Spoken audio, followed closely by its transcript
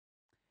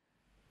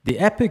the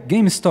Epic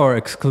Game Store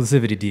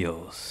exclusivity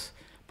deals,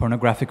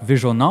 pornographic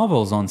visual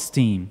novels on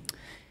Steam,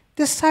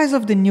 the size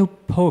of the new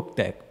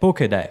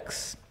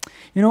Pokédex.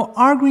 You know,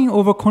 arguing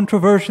over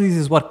controversies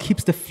is what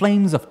keeps the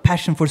flames of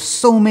passion for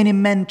so many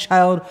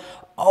man-child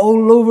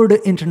all over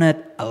the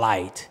internet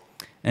alight.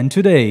 And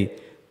today,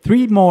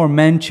 3 more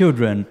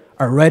man-children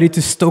are ready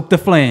to stoke the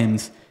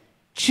flames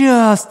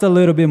just a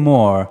little bit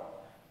more.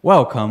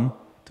 Welcome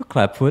to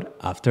Clapfoot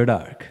After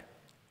Dark.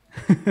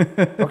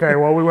 Okay,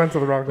 well, we went to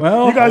the wrong thing.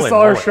 Well, you guys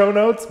saw our show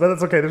notes, but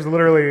that's okay. It's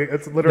literally what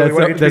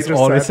HB that's just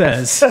all said.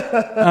 it says.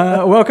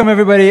 Welcome,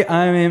 everybody.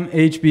 I'm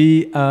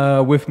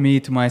HB. With me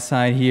to my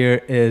side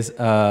here is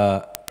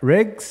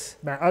Riggs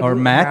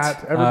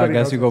Matt. I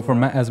guess you go for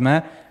Matt as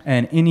Matt.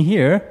 And in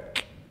here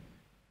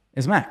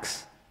is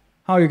Max.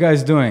 How are you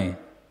guys doing?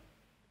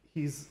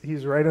 He's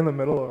right in the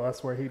middle of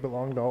us where he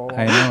belonged all along.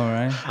 I know,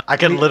 right?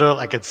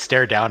 I could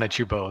stare down at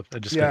you both.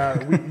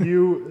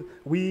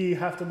 We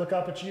have to look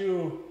up at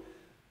you,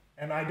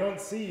 and I don't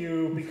see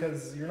you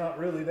because you're not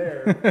really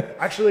there.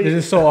 Actually, This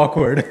is so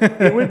awkward.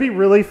 it would be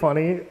really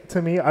funny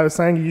to me. I was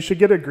saying you should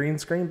get a green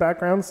screen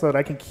background so that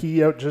I can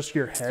key out just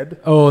your head.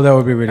 Oh, that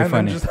would be really and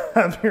funny. then just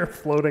have your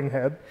floating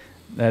head.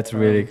 That's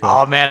really cool.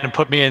 Oh man,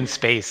 put me in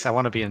space. I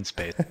want to be in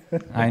space.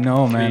 I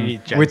know, man.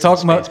 Jensen We talked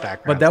space about,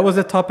 background. but that was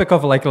the topic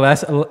of like the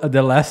last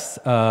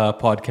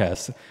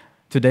podcast.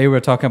 Today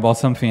we're talking about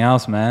something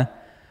else, man.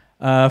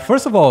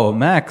 First of all,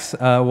 Max,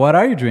 what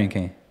are you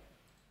drinking?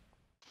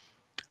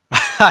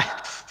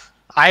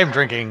 I am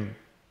drinking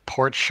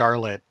Port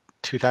Charlotte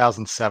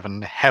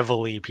 2007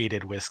 heavily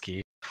peated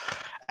whiskey.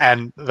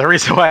 And the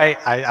reason why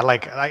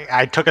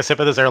I took a sip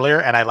of this earlier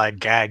and I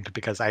gagged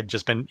because I'd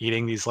just been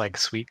eating these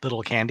sweet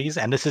little candies,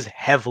 and this is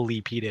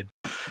heavily peated.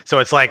 So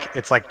it's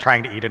like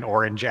trying to eat an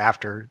orange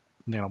after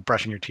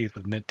brushing your teeth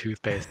with mint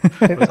toothpaste.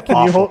 It was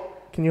awful.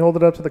 Can you hold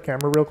it up to the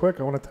camera real quick?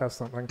 I want to test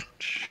something.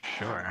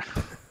 Sure.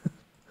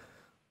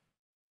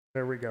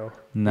 There we go.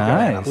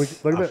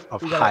 Nice. Look at it.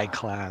 Of high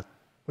class.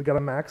 We got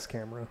a Max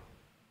camera.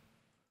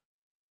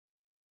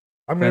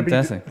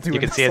 Fantastic. You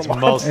can see it's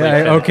mostly.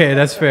 Yeah, okay,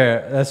 that's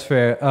fair. That's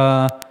fair.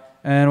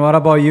 And what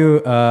about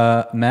you,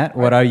 Matt?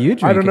 What are you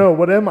drinking? I don't know.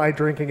 What am I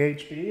drinking,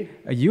 HB?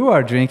 You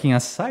are drinking a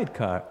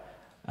SIDECAR.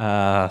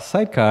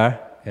 SIDECAR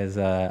is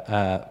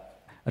a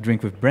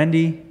drink with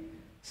brandy,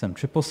 some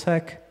triple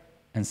sec,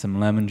 and some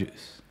lemon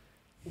juice.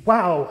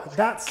 Wow,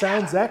 that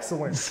sounds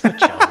excellent.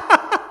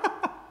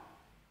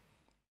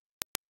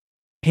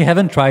 You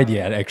haven't tried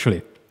yet,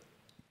 actually.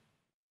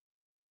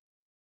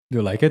 Do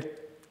you like it?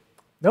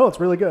 No,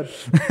 it's really good.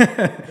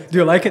 Do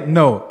you like it?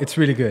 No, it's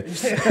really good.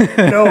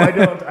 No, I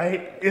don't.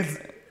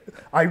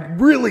 I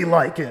really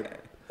like it.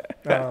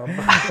 I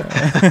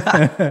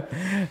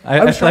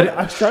was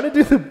trying to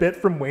do the bit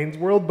from Wayne's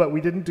World, but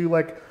we didn't do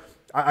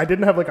I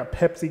didn't have a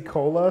Pepsi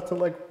Cola to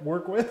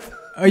work with.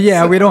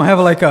 Yeah, we don't have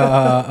like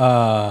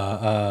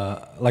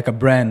a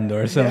brand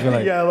or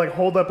something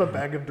hold up a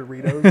bag of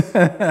Doritos.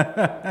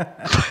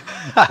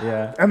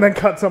 Yeah. And then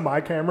cut to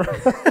my camera.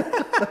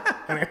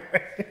 Anyway.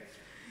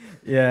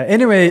 Yeah.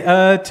 Anyway,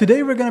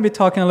 today we're going to be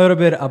talking a little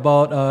bit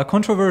about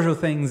controversial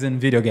things in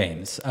video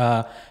games.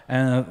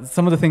 And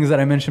some of the things that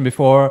I mentioned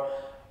before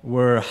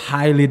were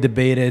highly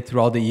debated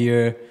throughout the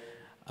year,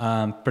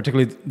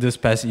 particularly this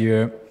past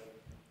year.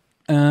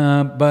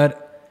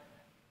 But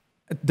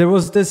there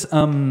was this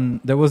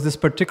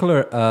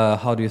particular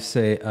how do you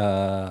say?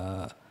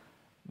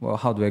 Well,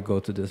 how do I go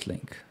to this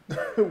link?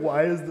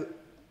 Why is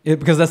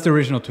because that's the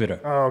original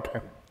Twitter. Oh, okay.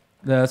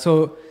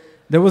 So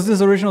there was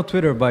this original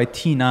Twitter by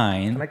T9.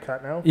 Can I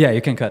cut now? Yeah,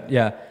 you can cut.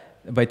 Yeah,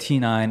 by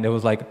T9. There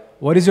was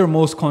what is your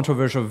most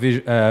controversial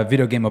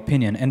video game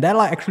opinion? And that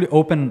actually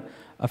opened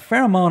a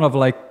fair amount of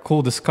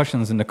cool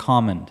discussions in the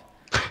comment.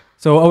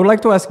 So I would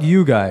like to ask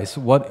you guys,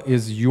 what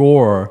is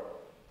your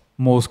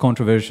most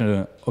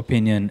controversial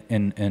opinion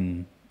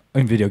in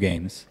video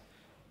games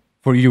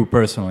for you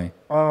personally?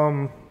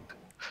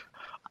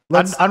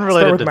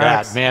 Unrelated to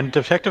Max. that, man,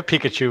 Detective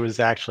Pikachu was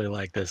actually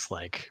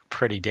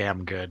pretty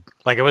damn good.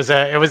 It was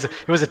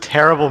a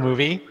terrible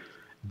movie,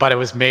 but it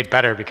was made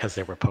better because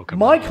they were Pokemon.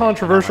 My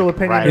controversial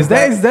opinion right. Is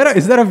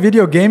that a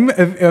video game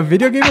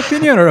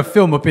opinion or a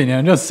film opinion?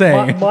 I'm just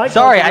saying.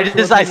 Sorry,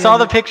 I saw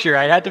the picture.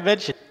 I had to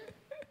mention.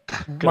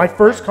 My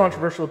first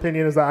controversial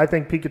opinion is that I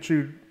think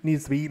Pikachu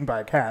needs to be eaten by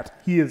a cat.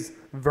 He is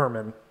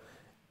vermin.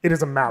 It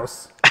is a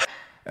mouse.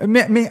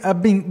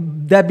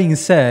 That being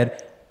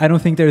said, I don't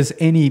think there's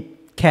any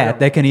cat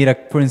that can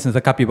eat, for instance,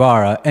 a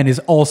capybara and is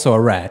also a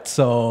rat.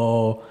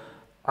 So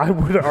I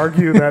would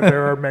argue that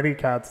there are many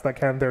cats that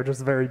can. They're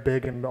just very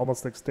big and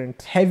almost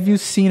extinct. Have you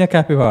seen a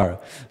capybara?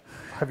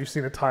 Have you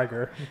seen a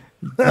tiger?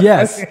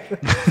 Yes.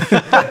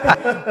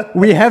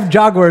 We have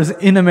jaguars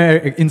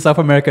in South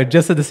America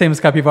just the same as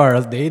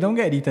capybaras. They don't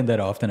get eaten that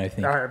often, I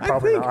think.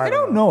 Probably not. I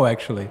don't know,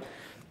 actually.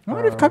 I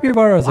wonder if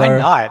capybaras Why are...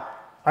 not?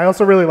 I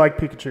also really like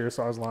Pikachu,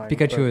 so I was lying.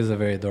 Pikachu is a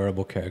very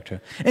adorable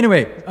character.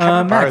 Anyway,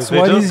 Max, They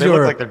what look is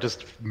your... like they're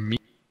just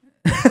meat.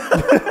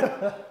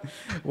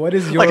 What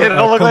is your They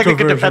don't look like they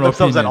can defend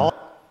controversial themselves at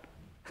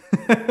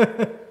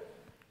opinion?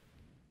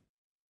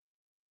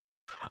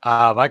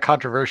 My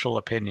controversial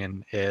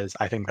opinion is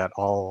I think that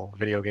all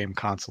video game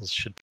consoles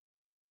should.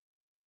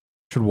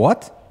 Should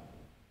what?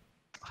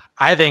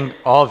 I think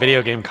all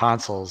video game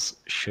consoles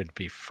should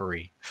be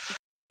free.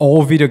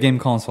 All video game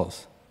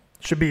consoles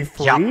should be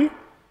free. Yep.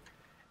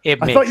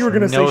 I thought you were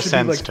going to say should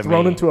be like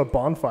thrown into a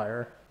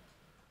bonfire.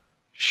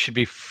 Should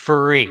be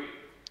free.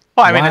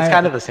 Well, I mean, it's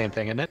kind of the same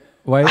thing, isn't it?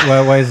 Why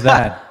is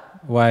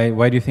that?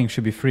 Why do you think it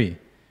should be free?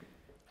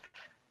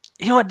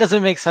 You know what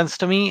doesn't make sense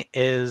to me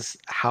is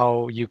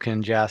how you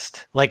can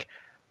just like,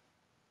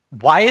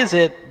 why is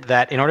it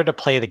that in order to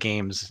play the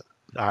games,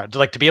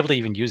 like to be able to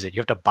even use it, you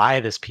have to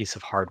buy this piece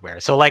of hardware?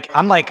 So like,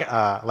 unlike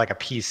like a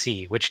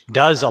PC, which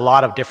does a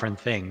lot of different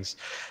things,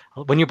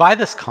 when you buy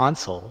this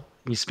console,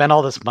 you spend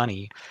all this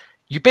money,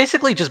 you're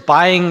basically just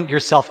locking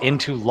yourself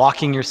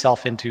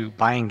into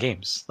buying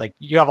games. Like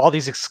you have all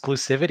these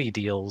exclusivity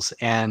deals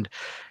and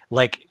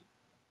like,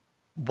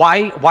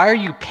 why are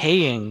you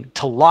paying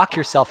to lock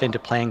yourself into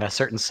playing a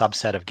certain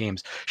subset of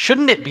games?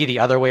 Shouldn't it be the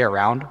other way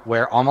around,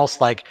 where almost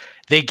like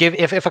they give,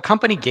 if a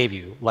company gave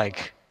you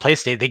like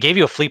PlayStation, they gave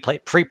you a free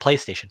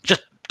PlayStation,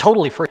 just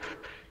totally free.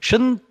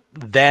 Shouldn't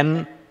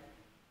then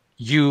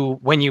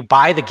when you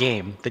buy the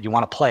game that you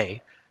want to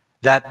play,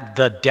 that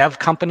the dev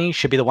company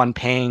should be the one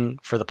paying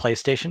for the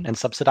PlayStation and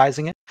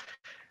subsidizing it?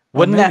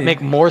 Wouldn't that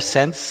make more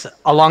sense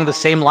along the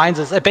same lines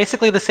as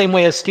basically the same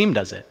way as Steam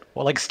does it?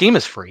 Well, like Steam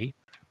is free.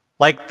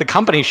 Like the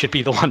company should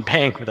be the one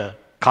paying for the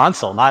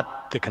console,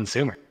 not the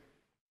consumer.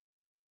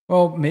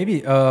 Well,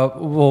 maybe.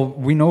 Well,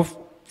 we know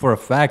for a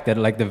fact that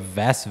like the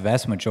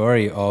vast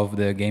majority of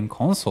the game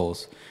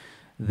consoles,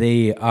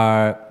 they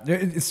are.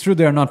 It's true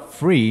they are not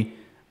free,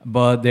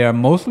 but they are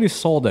mostly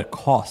sold at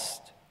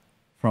cost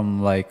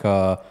from like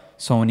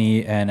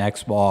Sony and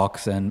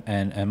Xbox and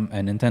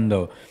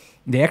Nintendo.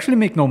 They actually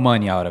make no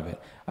money out of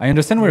it. I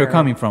understand where you're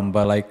coming from,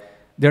 but like.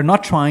 They're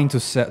not trying to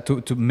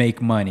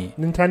make money.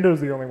 Nintendo's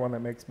the only one that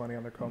makes money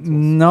on their consoles.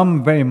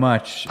 Not very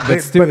much,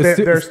 but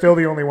they're still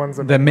the only ones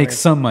that make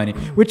some money,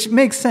 which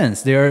makes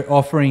sense. They're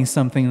offering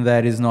something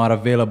that is not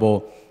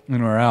available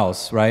anywhere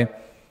else, right?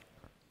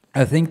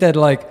 I think that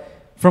like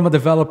from a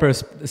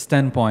developer's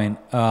standpoint,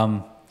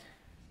 I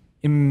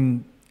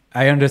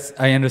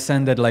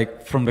understand that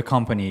like from the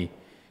company,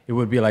 it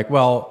would be like,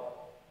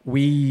 well,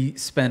 we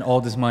spend all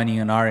this money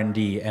on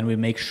R&D and we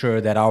make sure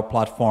that our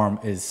platform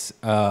is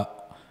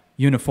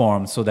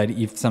uniform, so that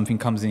if something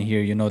comes in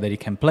here, you know that it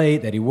can play,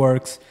 that it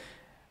works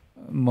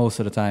most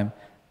of the time.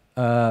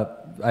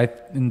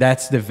 And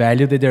that's the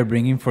value that they're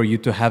bringing for you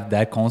to have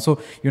that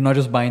console. You're not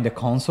just buying the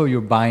console,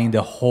 you're buying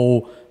the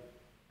whole,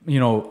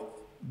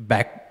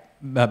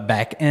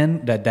 back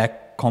end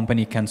that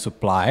company can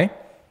supply.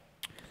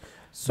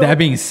 So, that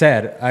being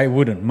said, I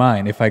wouldn't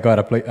mind if I got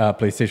a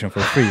PlayStation for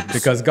free,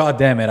 because God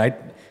damn it, I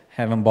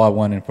haven't bought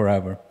one in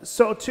forever.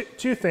 So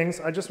two things.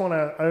 I just want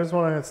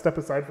to step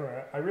aside from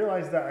it. I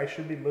realize that I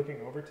should be looking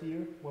over to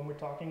you when we're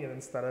talking, and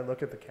instead I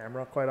look at the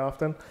camera quite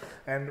often.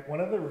 And one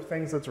of the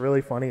things that's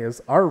really funny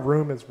is our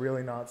room is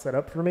really not set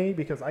up for me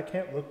because I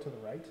can't look to the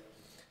right.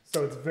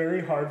 So it's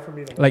very hard for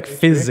me to look like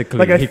physically.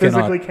 Like I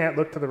physically can't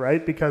look to the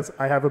right because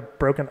I have a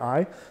broken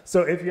eye.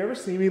 So if you ever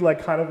see me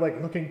like kind of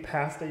like looking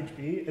past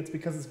HB, it's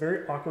because it's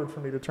very awkward for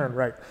me to turn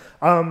right.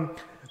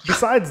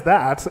 Besides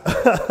that,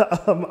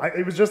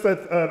 it was just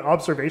an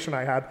observation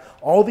I had.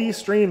 All these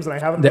streams, and I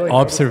haven't. The really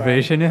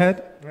observation you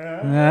had.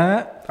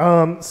 Yeah.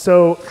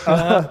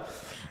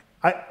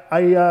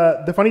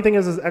 The funny thing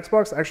is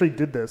Xbox actually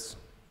did this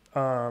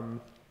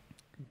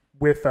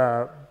with.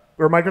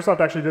 Or Microsoft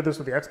actually did this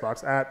with the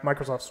Xbox at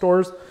Microsoft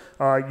stores.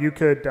 You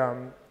could,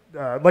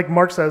 like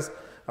Mark says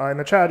in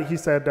the chat, he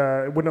said,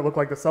 wouldn't it look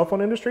like the cell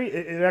phone industry?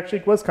 It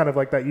actually was kind of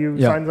like that.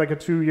 You signed like a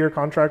 2-year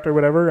contract or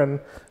whatever, and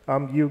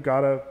you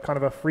got a kind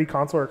of a free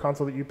console or a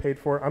console that you paid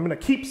for. I'm going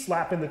to keep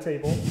slapping the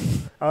table.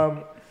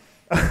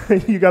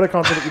 You got a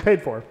console that you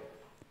paid for.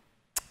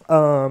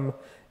 Or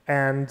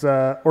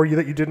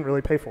that you didn't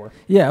really pay for.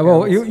 Yeah,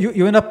 well,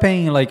 you end up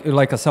paying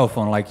like a cell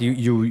phone. Like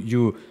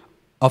you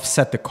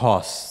offset the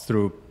costs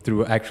through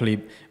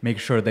actually make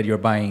sure that you're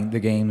buying the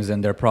games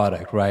and their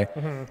product, right?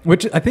 Mm-hmm.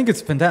 Which I think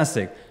is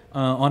fantastic.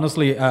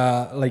 Honestly,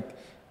 like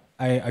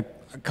I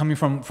coming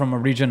from a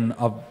region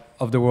of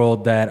the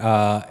world that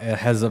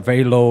has a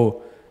very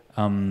low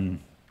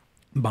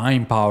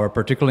buying power,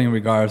 particularly in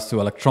regards to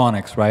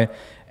electronics, right?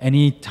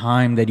 Any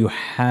time that you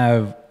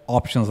have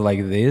options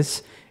like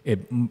this,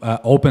 it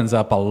opens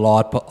up a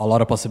lot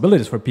of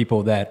possibilities for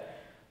people that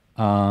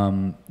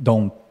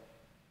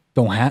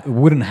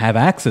wouldn't have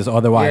access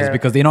otherwise,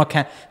 because they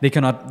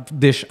cannot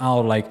dish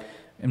out, like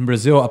in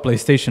Brazil a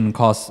PlayStation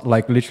costs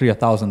like literally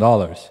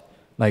 $1,000,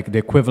 like the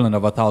equivalent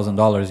of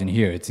 $1,000 in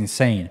here. It's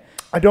insane.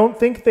 I don't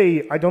think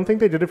they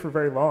did it for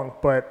very long,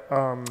 but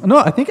no,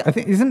 I think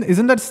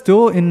isn't that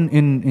still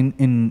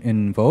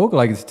in vogue?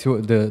 Like it's still,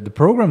 the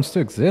program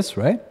still exists,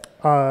 right?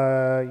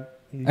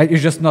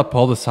 It's just not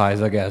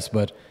publicized, I guess,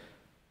 but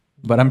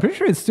I'm pretty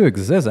sure it still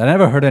exists. I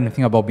never heard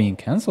anything about being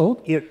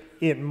canceled.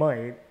 It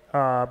might.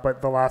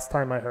 But the last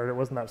time I heard it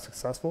wasn't that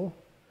successful.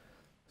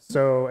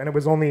 So, and it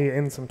was only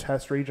in some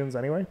test regions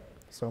anyway.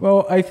 So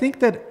Well, I think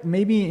that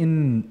maybe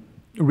in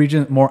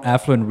more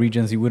affluent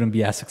regions, you wouldn't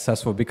be as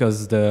successful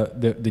because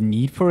the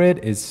need for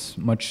it is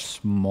much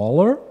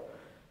smaller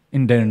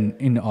than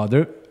in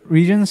other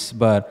regions.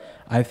 But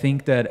I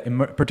think that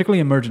particularly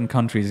emerging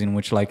countries in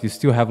which like you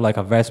still have like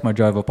a vast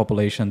majority of a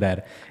population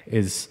that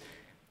is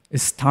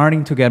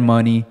starting to get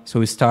money,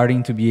 so is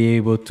starting to be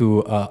able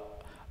to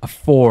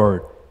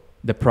afford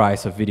the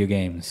price of video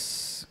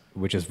games,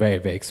 which is very,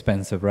 very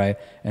expensive, right?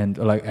 And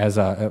like as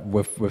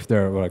with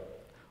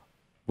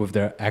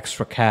their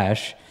extra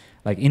cash,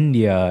 like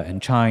India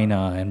and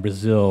China and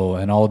Brazil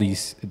and all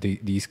these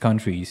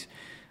countries,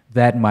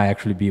 that might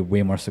actually be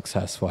way more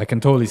successful. I can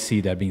totally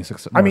see that being more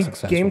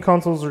successful. Game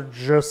consoles are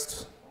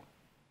just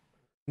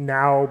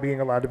now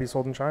being allowed to be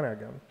sold in China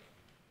again.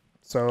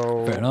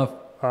 So Fair enough.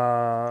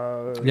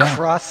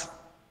 Yeah.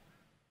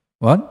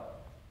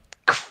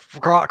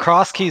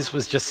 Crosskeys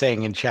was just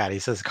saying in chat, he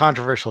says,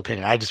 controversial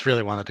opinion. I just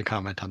really wanted to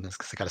comment on this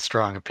because I got a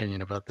strong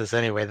opinion about this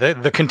anyway.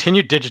 The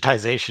continued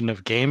digitization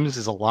of games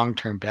is a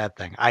long-term bad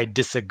thing. I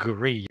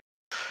disagree.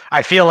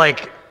 I feel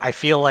like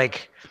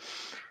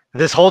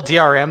this whole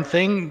DRM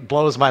thing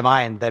blows my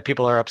mind that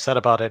people are upset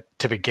about it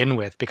to begin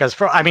with. Because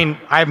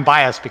I'm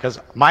biased because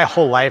my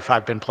whole life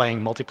I've been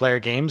playing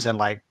multiplayer games and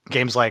like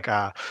games like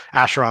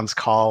Asheron's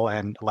Call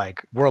and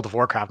like World of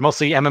Warcraft,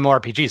 mostly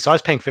MMORPGs. So I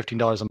was paying $15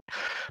 a month.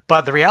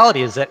 But the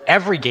reality is that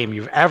every game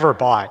you've ever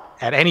bought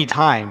at any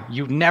time,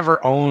 you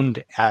never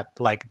owned at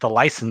like the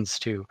license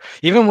to.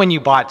 Even when you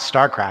bought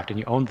StarCraft and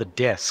you owned the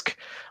disc,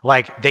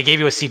 like they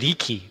gave you a CD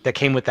key that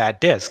came with that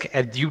disc,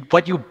 and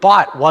what you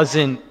bought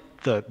wasn't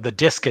the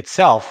disc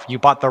itself. You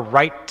bought the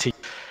right to.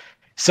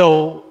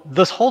 So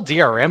this whole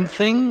DRM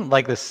thing,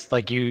 like this,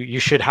 like you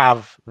should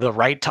have the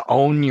right to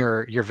own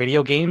your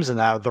video games and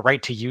the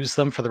right to use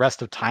them for the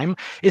rest of time.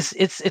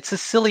 It's a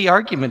silly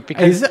argument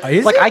because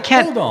I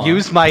can't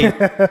use my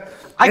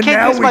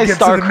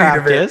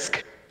StarCraft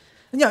disc.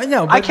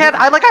 No, I can't.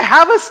 I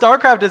have a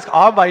StarCraft disc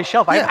on my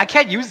shelf. Yeah. I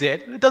can't use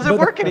it. It doesn't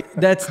work anymore.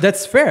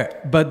 That's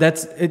fair, but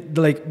that's it.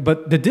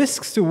 But the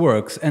disc still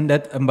works,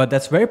 but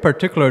that's very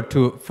particular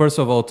to, first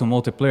of all, to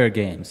multiplayer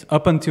games.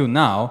 Up until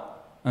now,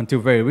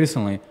 until very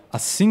recently, a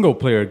single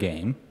player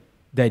game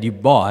that you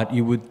bought,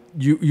 you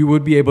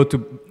would be able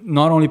to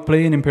not only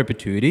play it in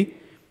perpetuity,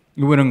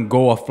 you wouldn't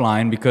go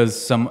offline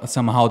because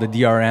somehow the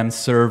DRM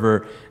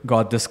server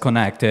got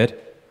disconnected.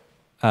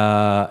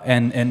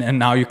 And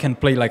now you can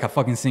play like a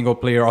fucking single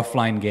player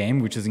offline game,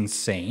 which is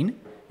insane,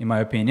 in my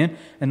opinion.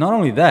 And not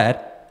only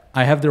that,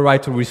 I have the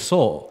right to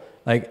resell.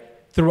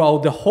 Like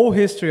throughout the whole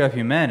history of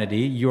humanity,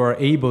 you are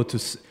able to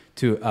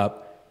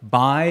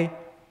buy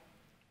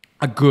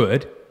a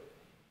good,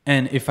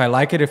 and if I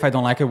like it, if I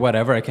don't like it,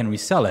 whatever, I can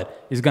resell it.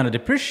 It's gonna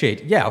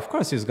depreciate. Yeah, of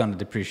course it's gonna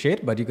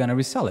depreciate, but you're gonna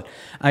resell it.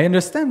 I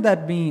understand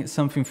that being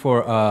something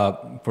for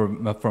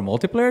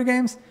multiplayer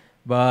games.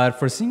 But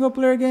for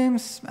single-player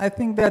games, I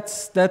think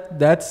that's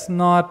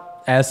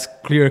not as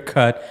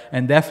clear-cut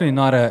and definitely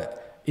not a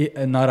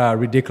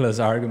ridiculous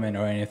argument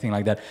or anything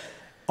like that.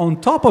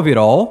 On top of it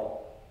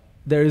all,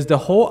 there is the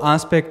whole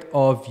aspect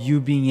of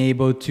you being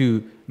able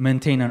to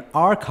maintain an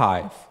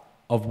archive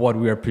of what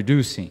we are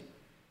producing.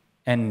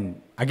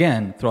 And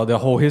again, throughout the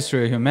whole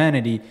history of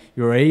humanity,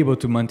 you're able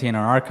to maintain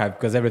an archive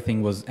because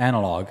everything was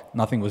analog,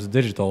 nothing was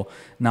digital.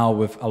 Now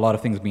with a lot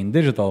of things being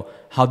digital,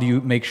 how do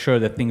you make sure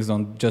that things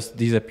don't just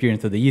disappear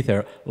into the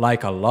ether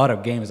like a lot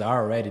of games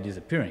are already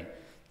disappearing?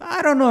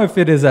 I don't know if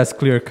it is as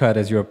clear-cut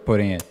as you're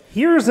putting it.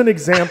 Here's an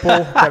example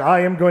that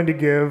I am going to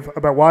give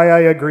about why I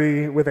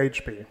agree with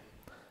HP,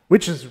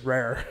 which is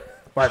rare.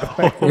 By the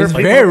way, it's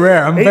very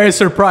rare. I'm very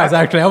surprised,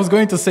 actually. I was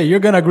going to say you're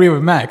going to agree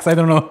with Max. I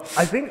don't know.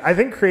 I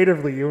think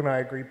creatively, you and I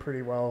agree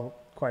pretty well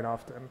quite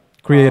often.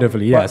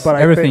 Creatively, yes. But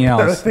everything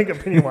else. I think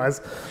opinion-wise.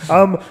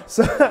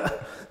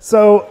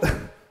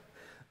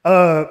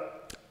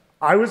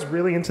 I was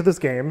really into this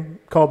game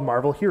called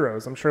Marvel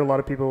Heroes. I'm sure a lot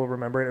of people will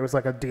remember it. It was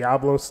like a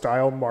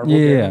Diablo-style Marvel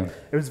game.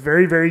 It was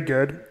very, very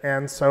good.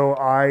 And so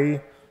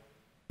I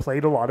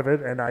played a lot of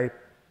it, and I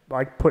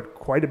put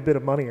quite a bit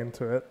of money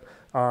into it.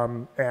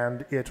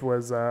 And it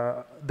was,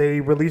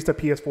 they released a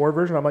PS4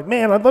 version. I'm like,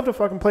 man, I'd love to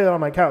fucking play that on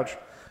my couch.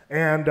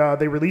 And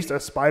they released a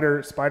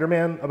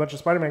Spider-Man, a bunch of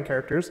Spider-Man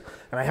characters.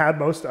 And I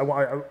had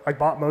I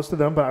bought most of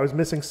them, but I was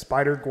missing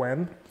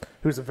Spider-Gwen,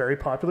 who's a very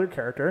popular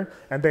character.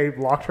 And they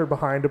locked her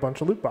behind a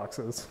bunch of loot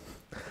boxes.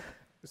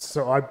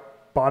 So I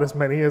bought as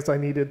many as I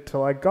needed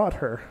till I got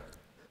her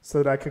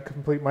so that I could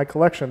complete my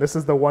collection. This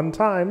is the one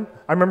time,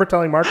 I remember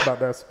telling Mark about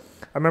this.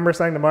 I remember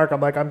saying to Mark, I'm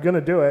like, I'm going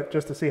to do it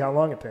just to see how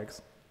long it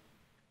takes.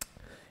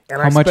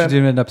 And how much did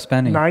you end up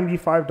spending?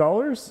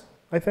 $95,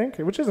 I think,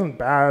 which isn't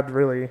bad,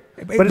 really.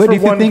 But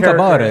if you think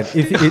about it,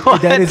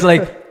 that is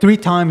like 3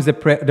 times the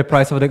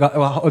price of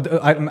the.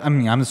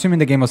 I'm assuming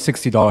the game was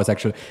 $60.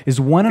 Actually, is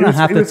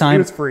 1.5 the time. It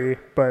was free,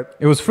 but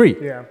it was free.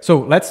 Yeah. So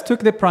let's took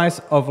the price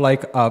of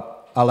like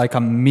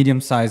a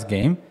medium-sized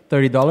game,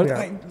 $30.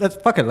 Yeah.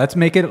 Let's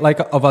make it like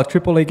of a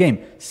AAA game,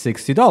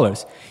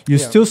 $60. You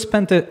still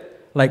spent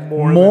it like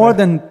more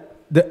than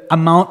the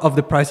amount of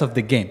the price of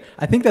the game.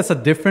 I think that's a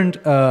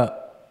different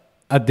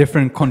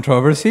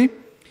controversy.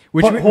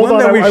 which But hold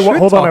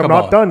on, I'm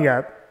not done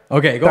yet.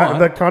 Okay, go on.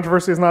 The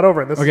controversy is not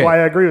over. This is why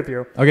I agree with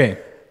you. Okay.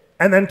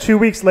 And then 2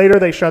 weeks later,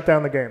 they shut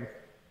down the game.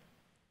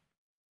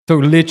 So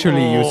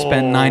literally, you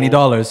spend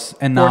 $90,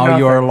 and now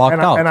you're locked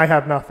out. And I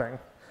have nothing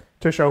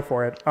to show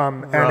for it.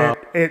 And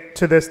it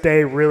to this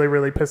day really,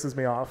 really pisses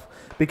me off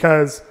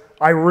because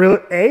I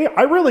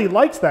really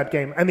liked that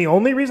game, and the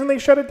only reason they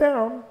shut it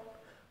down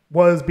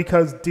was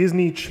because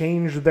Disney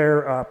changed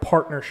their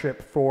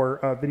partnership for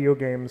video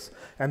games,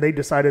 and they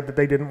decided that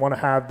they didn't want to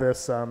have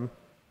this on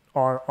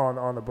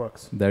the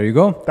books. There you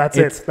go. That's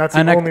it. That's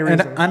the only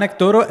reason.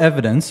 Anecdotal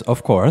evidence,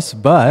 of course,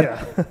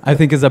 but I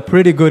think it's a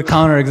pretty good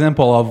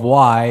counterexample of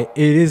why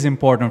it is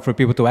important for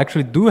people to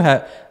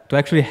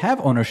actually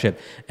have ownership.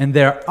 And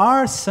there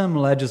are some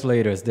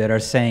legislators that are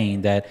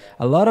saying that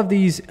a lot of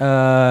these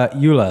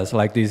EULAs,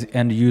 like these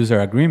end user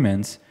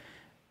agreements,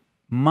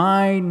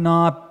 might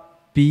not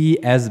be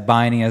as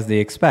binding as they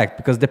expect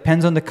because it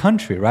depends on the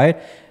country, right?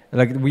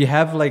 Like we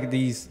have like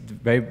these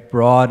very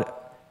broad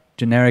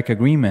generic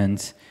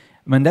agreements.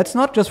 I mean, that's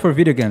not just for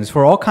video games,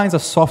 for all kinds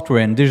of software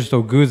and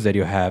digital goods that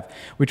you have,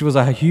 which was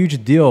a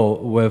huge deal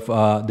with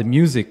the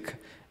music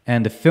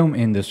and the film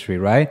industry,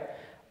 right?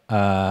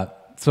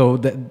 So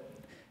that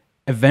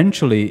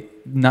eventually,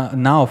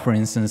 now, for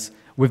instance,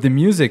 with the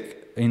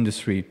music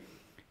industry,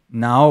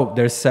 now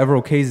there's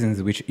several cases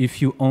in which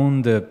if you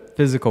own the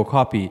physical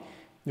copy,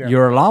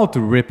 you're allowed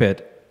to rip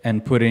it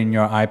and put it in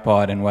your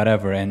iPod and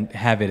whatever and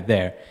have it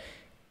there.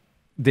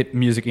 The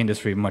music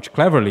industry, much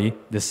cleverly,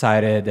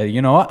 decided that,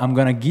 you know what, I'm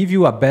going to give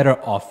you a better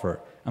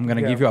offer. I'm going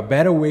to give you a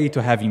better way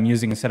to have your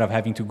music instead of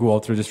having to go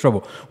out through this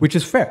trouble, which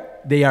is fair.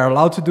 They are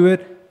allowed to do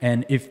it,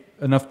 and if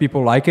enough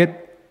people like it,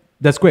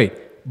 that's great.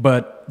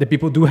 But the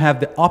people do have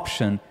the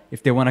option,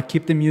 if they want to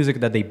keep the music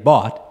that they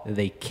bought,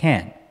 they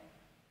can,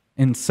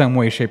 in some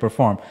way, shape, or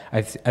form.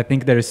 I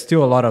think there is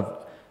still a lot of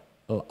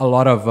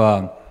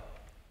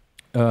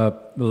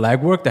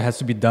legwork that has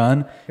to be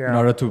done in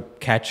order to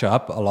catch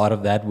up a lot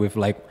of that with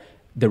like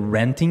the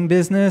renting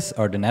business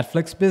or the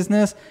Netflix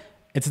business.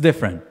 It's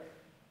different,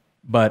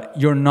 but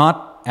you're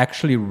not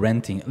actually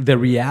renting. The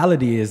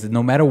reality is that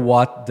no matter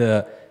what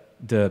the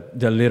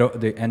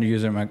end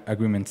user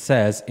agreement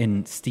says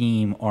in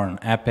Steam or on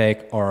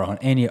Epic or on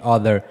any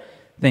other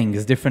thing,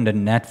 is different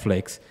than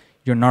Netflix.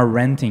 You're not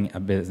renting a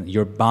business.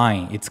 You're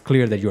buying. It's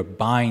clear that you're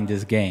buying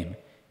this game.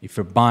 If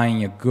you're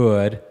buying a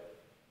good,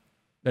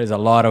 there's a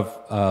lot of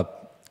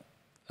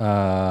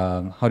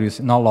how do you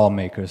say, not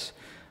lawmakers,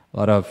 a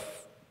lot of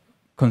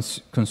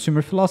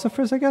consumer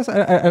philosophers, I guess.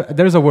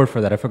 There's a word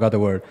for that. I forgot the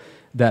word.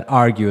 That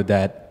argue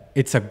that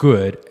it's a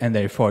good, and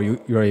therefore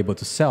you're able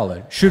to sell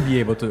it. Should be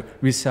able to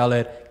resell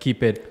it,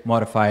 keep it,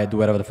 modify it, do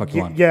whatever the fuck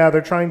you want. Yeah,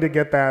 they're trying to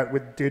get that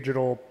with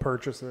digital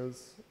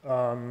purchases,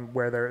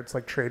 where it's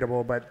like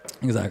tradable. But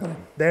exactly,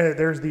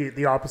 there's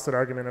the opposite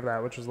argument of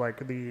that, which is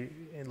like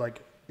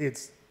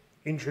it's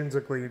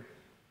intrinsically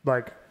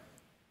like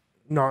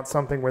not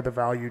something where the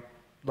value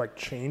like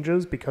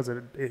changes because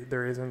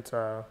there isn't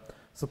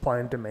supply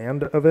and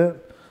demand of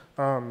it.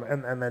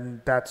 And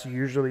then that's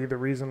usually the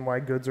reason why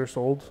goods are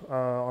sold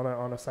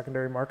on a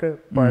secondary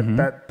market.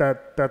 But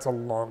that's a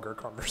longer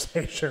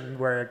conversation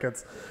where it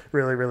gets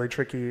really, really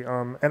tricky.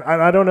 And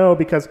I don't know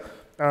because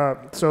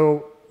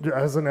so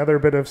as another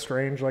bit of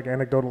strange like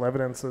anecdotal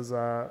evidence is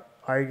I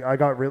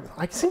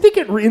seem to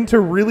get into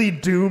really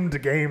doomed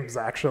games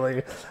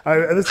actually.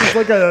 This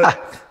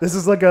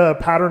is like a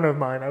pattern of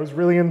mine. I was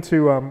really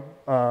into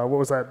what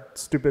was that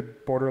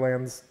stupid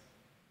Borderlands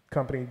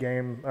company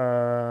game?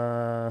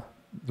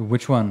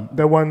 Which one?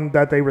 The one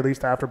that they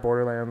released after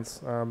Borderlands,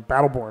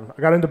 Battleborn.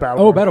 I got into Battleborn.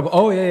 Oh, Battleborn.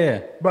 Oh,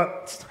 yeah.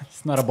 But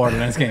it's not a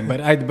Borderlands game, but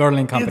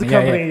Borderlands company. It's a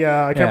company.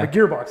 I can't remember.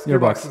 Gearbox.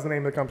 Gearbox is the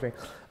name of the company.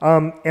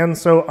 And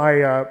so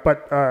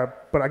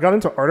but I got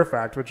into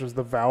Artifact, which is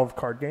the Valve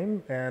card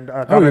game, and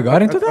you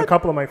got into that? A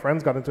couple of my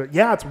friends got into it.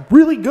 Yeah, it's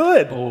really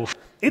good. Oof.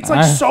 It's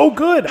like so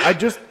good.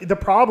 The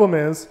problem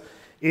is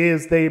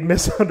they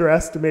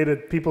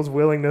misunderestimated people's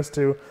willingness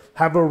to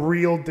have a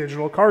real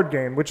digital card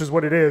game, which is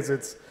what it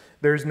is.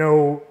 There's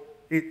no,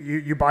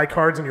 you buy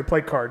cards and you play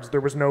cards.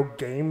 There was no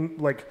game,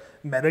 like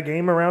meta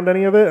game around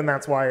any of it, and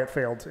that's why it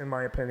failed, in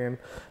my opinion.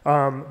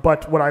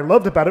 But what I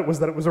loved about it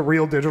was that it was a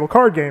real digital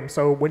card game.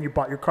 So when you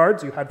bought your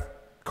cards, you had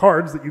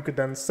cards that you could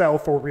then sell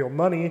for real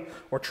money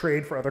or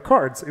trade for other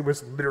cards. It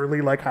was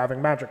literally like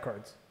having Magic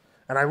cards.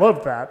 And I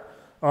loved that.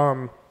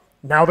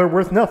 Now they're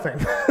worth nothing.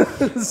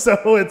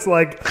 So it's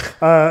like...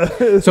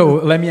 So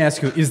let me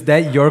ask you, is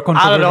that your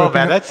controversial I don't know,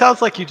 opinion? man. That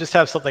sounds like you just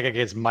have something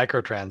against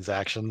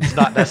microtransactions,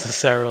 not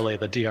necessarily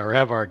the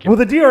DRM argument.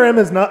 Well, the DRM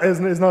is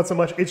not so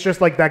much. It's just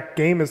like that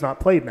game is not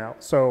played now.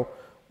 So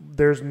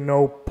there's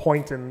no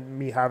point in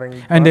me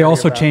having... And they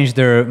also changed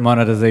their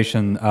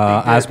monetization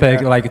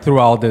aspect like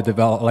throughout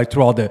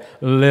the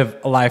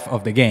life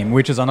of the game,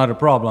 which is another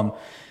problem.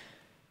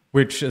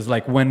 Which is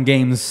like when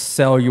games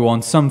sell you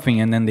on something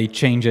and then they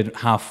change it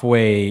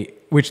halfway,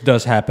 which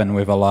does happen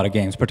with a lot of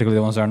games, particularly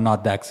the ones that are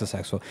not that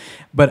successful.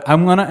 But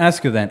I'm going to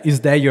ask you then,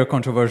 is that your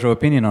controversial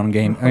opinion on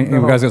game?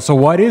 No. So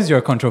what is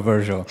your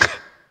controversial?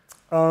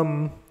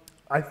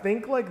 I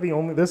think like the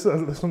only this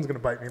one's gonna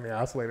bite me in the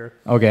ass later.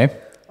 Okay,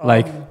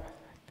 like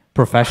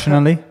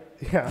professionally.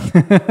 Yeah,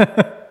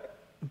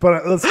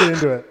 but let's get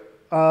into it.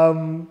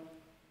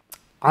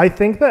 I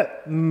think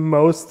that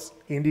most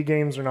indie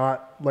games are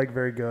not like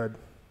very good.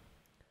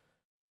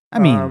 I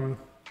mean,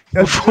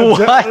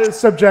 What?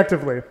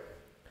 Subjectively,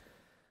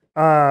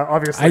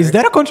 obviously. is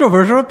that a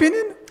controversial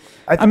opinion?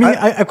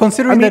 I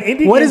considering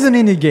that. What is an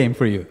indie game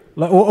for you?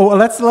 Like,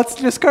 let's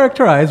just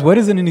characterize what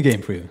is an indie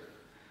game for you.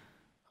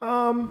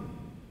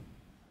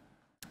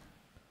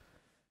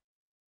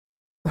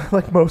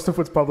 Like most of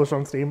what's published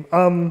on Steam.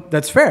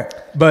 That's fair,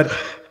 but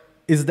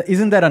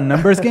isn't that a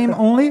numbers game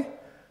only?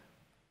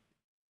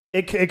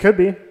 It could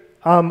be.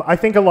 I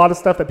think a lot of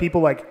stuff that people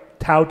like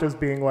tout as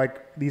being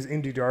like these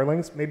indie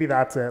darlings, maybe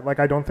that's it. Like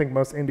I don't think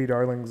most indie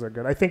darlings are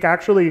good. I think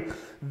actually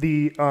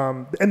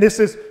and this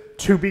is,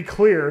 to be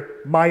clear,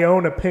 my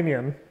own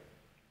opinion.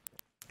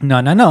 No.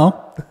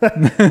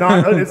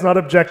 It's not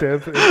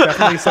objective. It's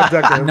definitely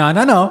subjective.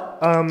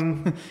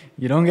 No.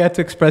 You don't get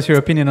to express your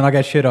opinion and I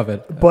get shit of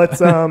it. But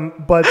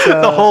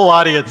The whole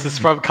audience is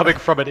coming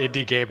from an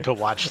indie game to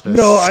watch this.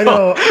 No, I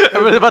know.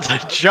 I'm about to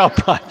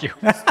jump on you.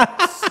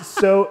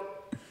 So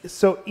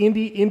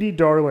indie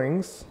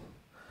darlings,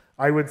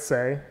 I would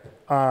say.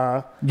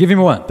 Give him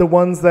one. The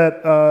ones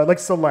that like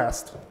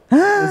Celeste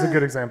is a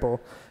good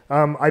example.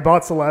 I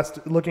bought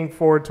Celeste looking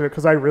forward to it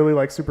because I really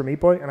like Super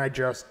Meat Boy, and I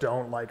just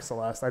don't like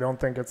Celeste. I don't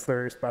think it's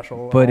very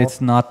special. But it's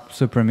not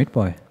Super Meat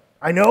Boy.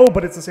 I know,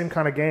 but it's the same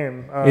kind of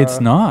game. It's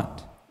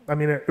not. I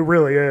mean, it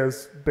really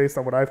is based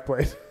on what I've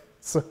played.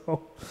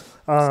 So,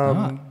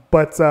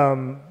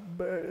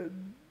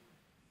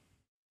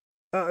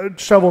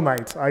 Shovel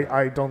Knight,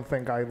 I don't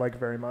think I like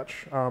very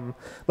much.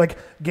 Like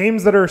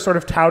games that are sort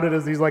of touted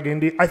as these like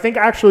indie. I think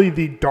actually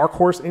the Dark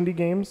Horse indie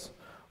games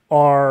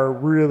are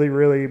really,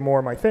 really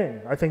more my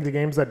thing. I think the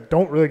games that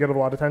don't really get a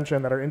lot of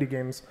attention that are indie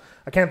games,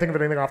 I can't think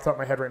of anything off the top of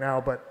my head right now,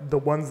 but the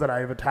ones that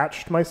I've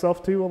attached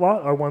myself to a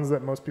lot are ones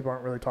that most people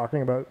aren't really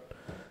talking about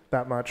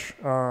that much.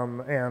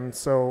 And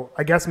so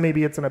I guess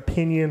maybe it's an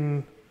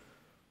opinion.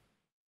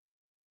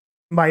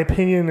 My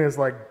opinion is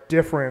like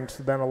different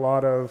than a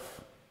lot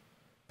of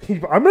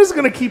people. I'm just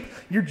gonna keep.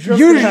 You're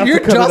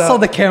jostle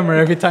the camera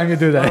every time you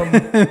do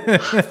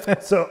that.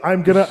 So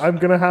I'm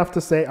gonna have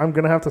to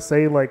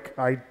say like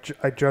I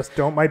just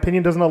don't. My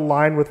opinion doesn't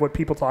align with what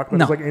people talk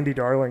about as like indie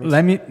darlings.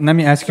 Let me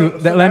ask you.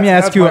 Let me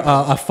ask you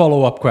a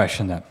follow-up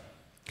question then.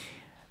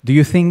 Do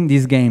you think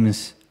these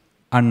games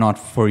are not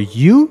for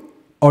you,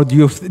 or do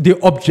you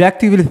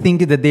objectively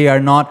think that they are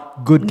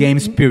not good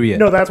games? Period.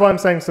 No, that's why I'm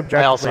saying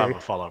subjectively. I also have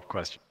a follow-up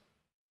question.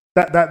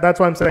 That's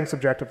why I'm saying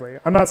subjectively.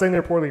 I'm not saying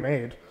they're poorly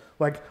made.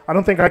 Like, I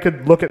don't think I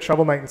could look at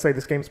Shovel Knight and say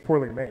this game's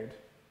poorly made.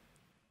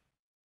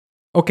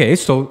 Okay,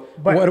 so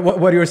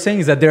what you're saying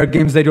is that there are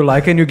games that you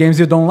like and games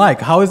you don't like.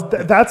 How is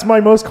that's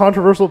my most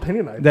controversial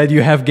opinion. I think. That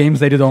you have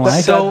games that you don't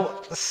like? So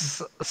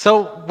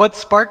what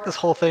sparked this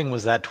whole thing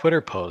was that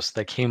Twitter post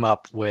that came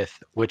up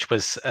with, which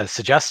was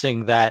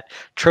suggesting that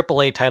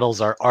AAA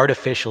titles are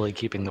artificially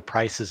keeping the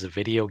prices of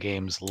video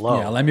games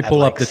low. Yeah, let me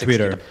pull up the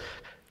Twitter.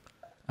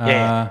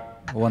 Yeah.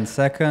 1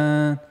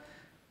 second.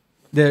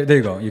 There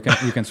you go. You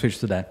can switch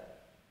to that.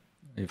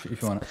 If you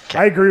want to.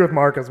 I agree with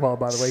Mark as well,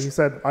 by the way. He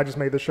said, I just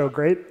made the show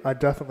great. I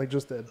definitely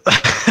just did.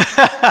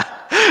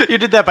 You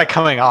did that by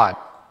coming on.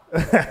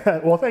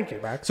 Well, thank you,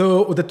 Max.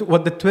 So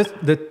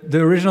the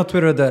original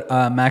Twitter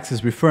that Max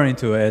is referring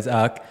to is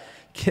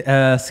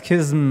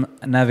Schism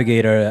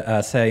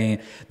Navigator saying,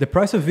 the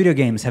price of video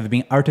games have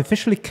been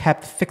artificially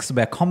kept fixed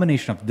by a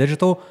combination of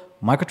digital,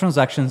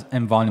 microtransactions,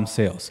 and volume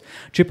sales.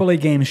 AAA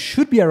games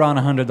should be around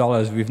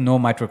 $100 with no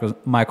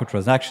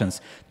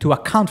microtransactions to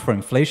account for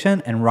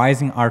inflation and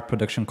rising art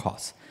production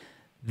costs.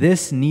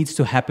 This needs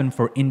to happen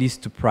for indies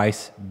to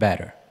price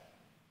better.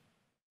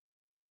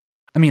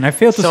 I mean, I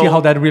fail to see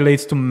how that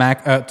relates to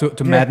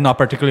Matt not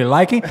particularly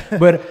liking,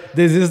 but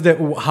this is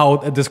how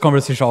this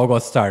conversation all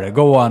got started.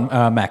 Go on,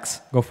 Max.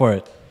 Go for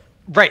it.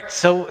 Right.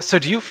 So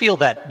do you feel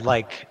that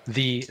like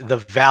the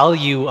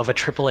value of a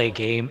AAA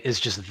game is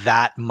just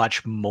that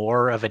much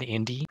more of an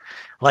indie?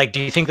 Like,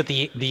 do you think that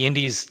the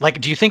indies,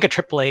 like, do you think a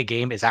AAA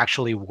game is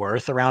actually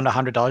worth around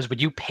 $100?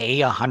 Would you pay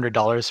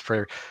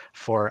 $100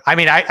 for? I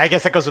mean, I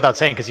guess that goes without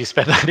saying because you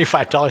spent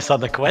 $95 on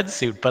the Gwen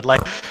suit, but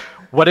like,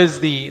 what is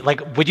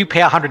would you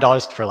pay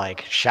 $100 for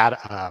like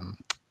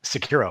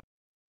Sekiro?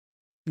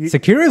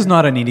 Sekiro is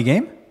not an indie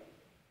game.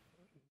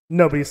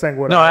 No, but he's saying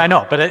what? No, I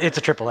know, but it's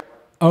a AAA.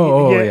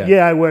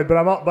 Yeah, I would,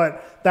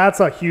 but that's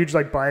a huge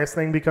like bias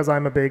thing because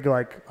I'm a big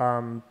like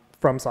From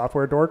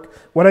Software dork.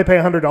 Would I pay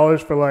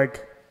 $100 for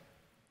like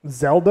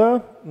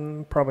Zelda?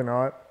 Probably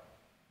not.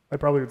 I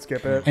probably would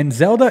skip it. And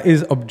Zelda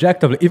is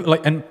objectively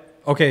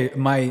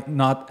my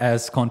not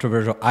as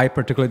controversial. I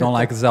particularly don't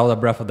like Zelda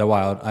Breath of the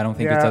Wild. I don't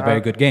think it's a very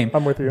good game.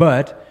 I'm with you.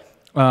 But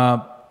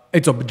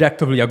it's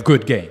objectively a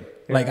good game.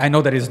 Yeah. Like I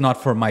know that it's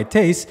not for my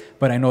taste,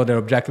 but I know that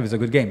objectively is a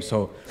good game.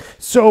 So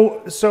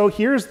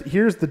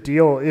here's the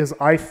deal: is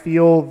I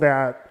feel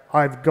that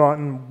I've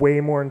gotten way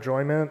more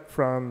enjoyment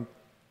from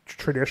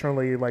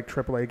traditionally like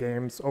AAA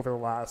games over the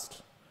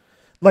last.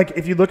 like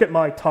if you look at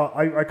my top,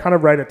 I kind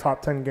of write a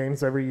top 10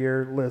 games every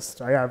year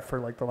list. I have for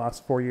like the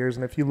last 4 years,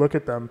 and if you look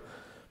at them,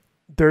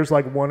 there's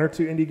like 1 or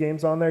 2 indie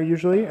games on there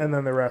usually, and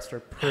then the rest are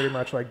pretty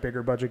much like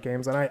bigger budget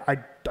games. And I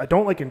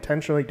don't like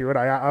intentionally do it.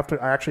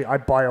 I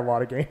buy a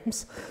lot of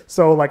games,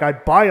 so like I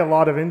buy a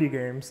lot of indie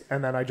games,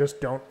 and then I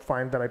just don't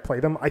find that I play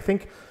them. I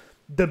think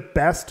the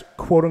best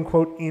quote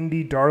unquote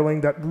indie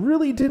darling that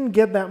really didn't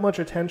get that much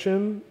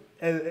attention,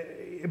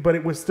 but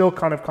it was still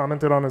kind of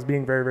commented on as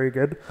being very, very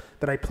good,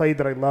 that I played,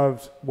 that I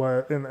loved,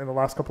 was in the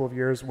last couple of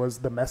years, was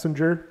The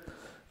Messenger.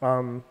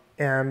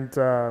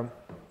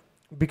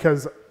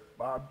 Because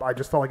I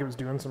just felt like it was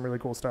doing some really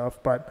cool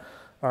stuff. But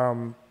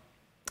I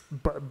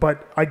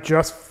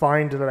just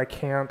find that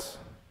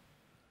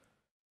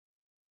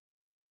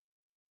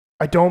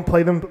I don't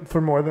play them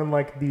for more than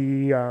like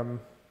the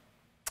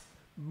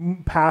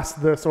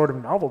past the sort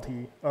of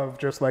novelty of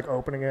just like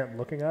opening it and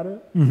looking at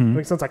it. Mm-hmm.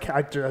 Makes sense.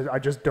 I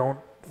just don't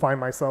find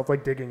myself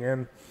like digging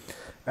in,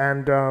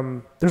 and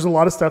there's a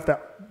lot of stuff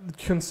that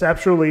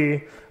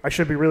conceptually I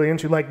should be really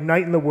into. Like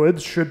Night in the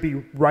Woods should be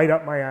right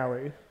up my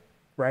alley,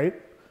 right?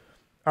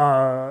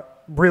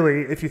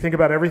 Really, if you think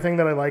about everything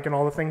that I like and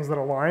all the things that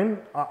align,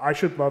 I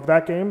should love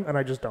that game, and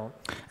I just don't.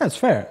 That's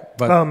fair,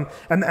 but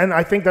and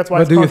I think that's why.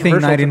 But it's do you think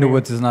Night in the me.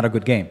 Woods is not a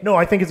good game? No,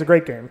 I think it's a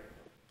great game,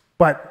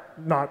 but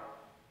not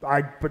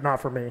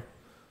for me.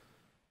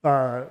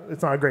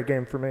 It's not a great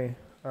game for me.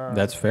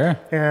 That's fair.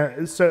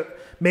 And so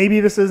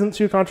maybe this isn't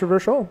too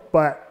controversial,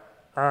 but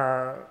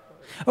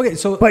okay,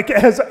 so like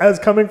as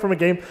coming from a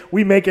game,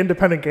 we make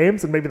independent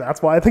games, and maybe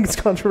that's why I think it's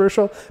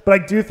controversial. But I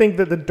do think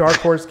that the Dark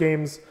Horse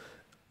games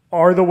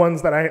are the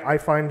ones that I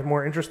find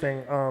more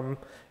interesting.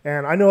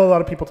 And I know a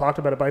lot of people talked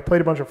about it, but I played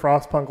a bunch of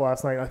Frostpunk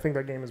last night. I think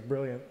that game is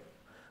brilliant.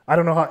 I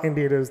don't know how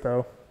indie it is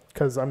though,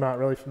 because I'm not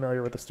really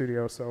familiar with the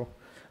studio. So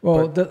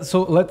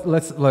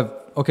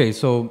okay.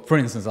 So for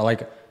instance,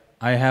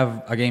 I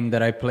have a game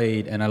that I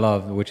played and I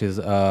love, which is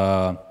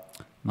Monument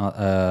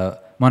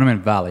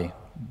Valley,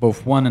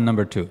 both 1 and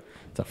number 2.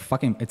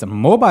 It's a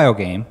mobile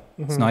game.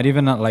 Mm-hmm. It's not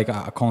even like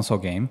a console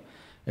game.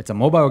 It's a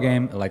mobile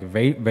game, like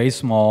very, very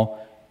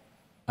small.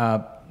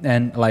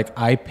 And like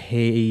I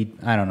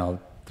paid, I don't know,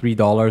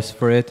 $3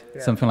 for it,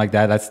 something like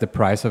that. That's the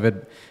price of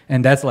it.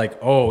 And that's like,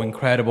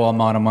 incredible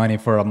amount of money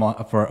for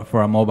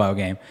a mobile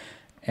game.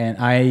 And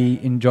I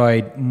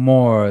enjoyed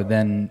more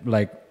than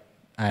like,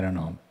 I don't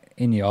know,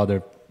 any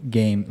other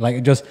game.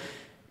 Like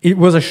it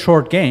was a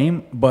short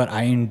game, but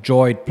I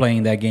enjoyed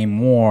playing that game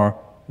more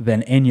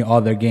than any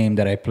other game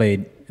that I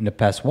played in the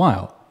past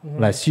while,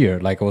 last year.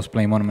 Like I was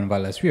playing Monument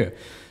Valley last year.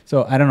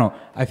 So I don't know.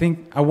 I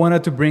think I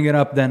wanted to bring it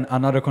up then,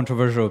 another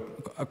controversial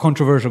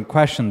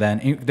question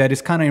then, that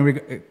is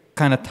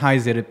kind of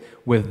ties it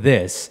with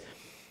this,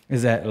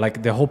 is that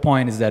like the whole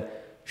point is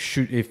that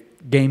if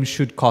games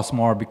should cost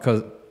more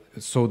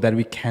so that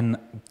we can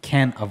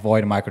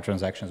avoid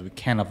microtransactions, we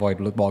can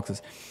avoid loot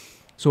boxes.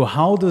 So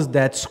how does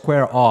that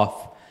square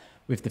off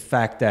with the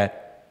fact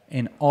that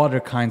in other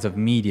kinds of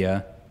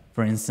media,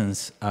 for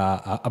instance,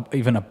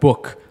 even a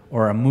book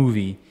or a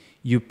movie,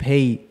 you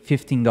pay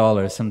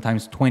 $15,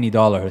 sometimes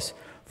 $20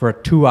 for a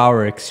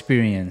 2-hour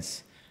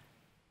experience,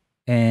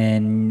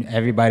 and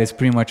everybody's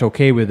pretty much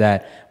okay with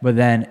that. But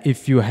then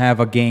if you have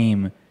a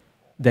game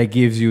that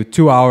gives you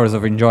 2 hours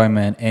of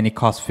enjoyment and it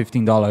costs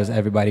 $15,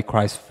 everybody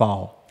cries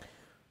foul.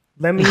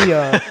 Let me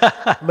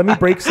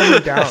break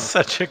something down. That's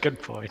such a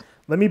good point.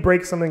 Let me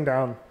break something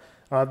down.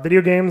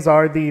 Video games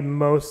are the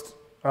most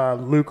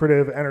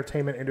lucrative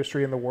entertainment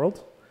industry in the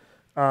world.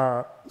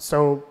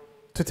 So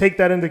to take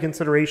that into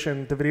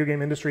consideration, the video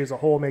game industry as a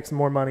whole makes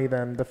more money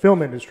than the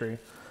film industry.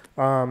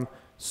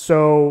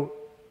 So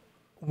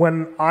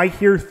when I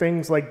hear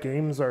things like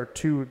games are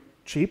too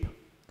cheap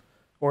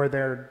or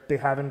they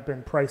haven't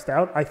been priced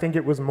out, I think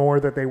it was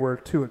more that they were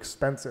too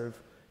expensive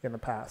in the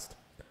past.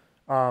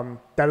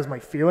 That is my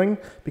feeling,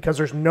 because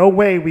there's no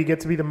way we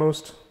get to be the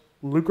most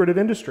lucrative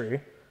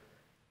industry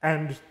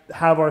and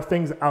have our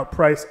things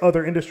outprice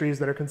other industries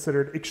that are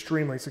considered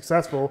extremely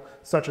successful,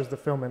 such as the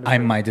film industry. I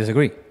might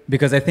disagree,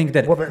 because I think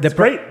that the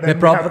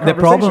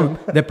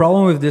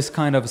problem with this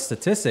kind of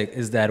statistic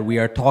is that we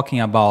are talking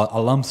about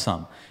a lump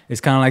sum. It's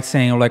kind of like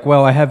saying, like,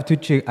 well, I have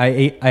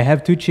I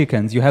have 2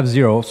 chickens, you have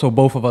 0, so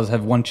both of us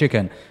have 1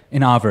 chicken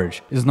in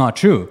average. It's not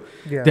true.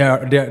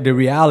 Yeah. The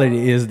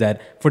reality is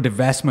that for the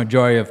vast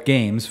majority of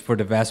games, for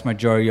the vast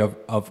majority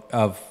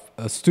of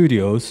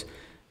studios,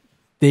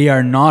 they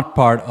are not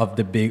part of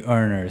the big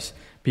earners.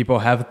 People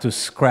have to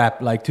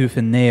scrap like tooth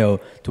and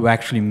nail to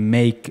actually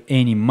make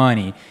any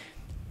money.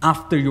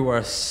 After you are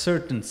a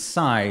certain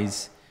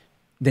size,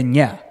 then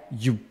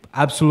you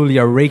absolutely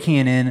are raking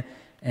it in,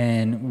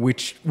 and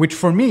which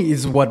for me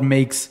is what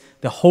makes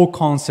the whole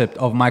concept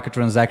of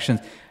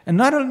microtransactions.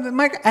 And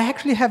I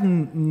actually have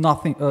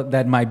nothing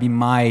that might be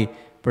my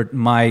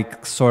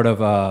sort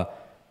of a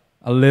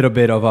little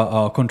bit of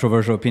a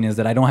controversial opinion, is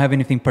that I don't have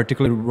anything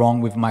particularly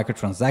wrong with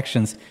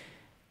microtransactions.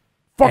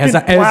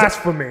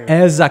 Blasphemy.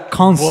 As a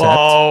concept.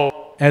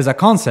 Whoa. As a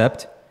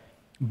concept,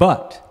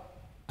 but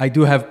I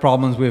do have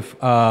problems with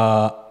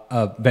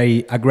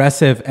very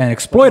aggressive and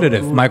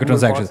exploitative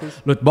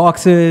microtransactions, loot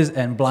boxes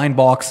and blind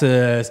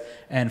boxes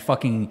and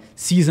fucking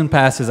season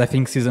passes. I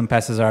think season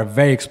passes are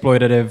very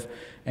exploitative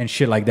and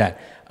shit like that.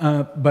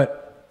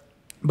 But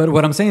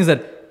what I'm saying is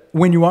that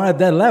when you are at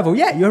that level,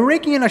 yeah, you're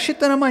raking in a shit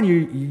ton of money.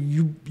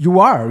 You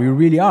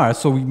really are.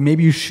 So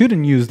maybe you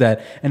shouldn't use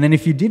that. And then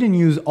if you didn't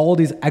use all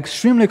these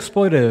extremely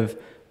exploitative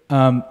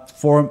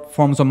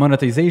forms of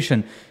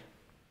monetization,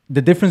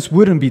 the difference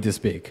wouldn't be this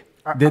big.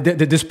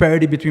 The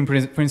disparity between, for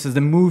instance,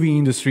 the movie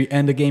industry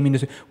and the game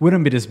industry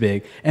wouldn't be this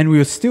big. And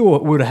we still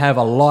would have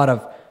a lot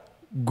of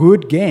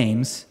good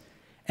games.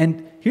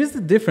 And here's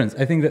the difference.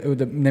 I think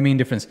the main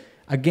difference.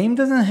 A game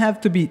doesn't have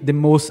to be the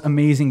most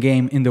amazing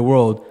game in the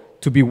world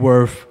to be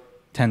worth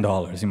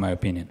 $10, in my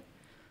opinion.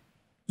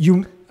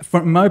 In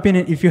my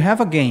opinion, if you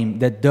have a game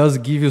that does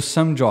give you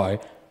some joy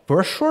for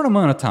a short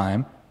amount of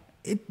time,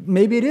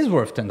 maybe it is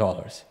worth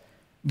 $10.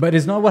 But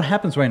it's not what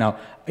happens right now.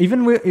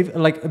 Even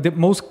like the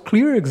most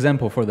clear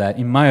example for that,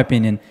 in my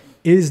opinion,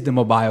 is the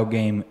mobile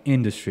game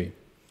industry.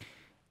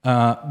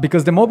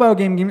 Because the mobile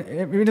game,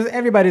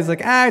 everybody's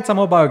like, it's a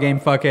mobile game,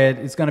 fuck it,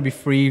 it's gonna be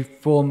free,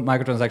 full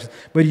microtransactions.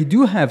 But you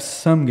do have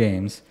some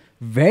games,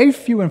 very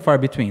few and far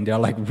between. They are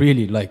like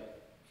really like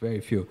very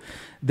few,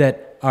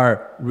 that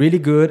are really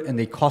good and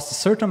they cost a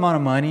certain amount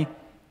of money,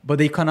 but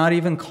they cannot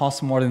even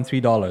cost more than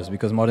 $3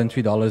 because more than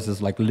 $3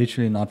 is like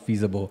literally not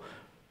feasible.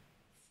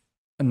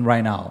 And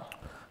right now,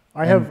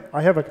 I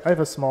have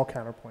a small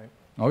counterpoint.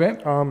 Okay.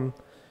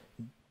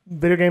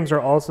 Video games are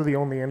also the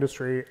only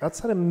industry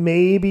outside of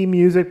maybe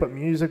music, but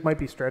music might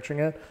be stretching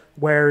it,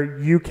 where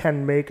you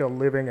can make a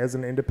living as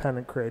an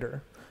independent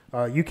creator.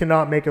 You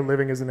cannot make a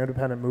living as an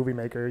independent movie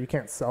maker. You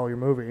can't sell your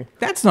movie.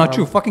 That's not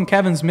true. Fucking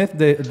Kevin Smith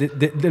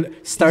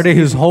started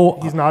his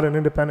whole... He's not an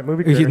independent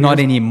movie creator. He's not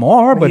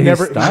anymore, but he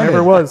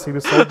never was. He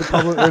was sold to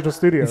Original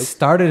Studios. He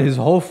started his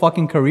whole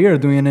fucking career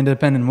doing an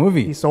independent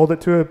movie. He sold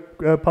it to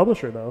a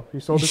publisher, though. He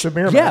sold it to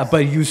Miramax. Yeah,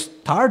 but you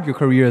start your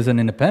career as an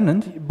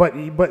independent. But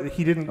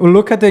he didn't...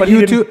 Look at the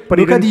YouTube...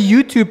 Look at the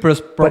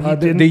YouTubers,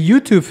 the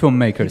YouTube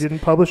filmmakers. He didn't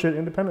publish it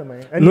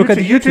independently. And look at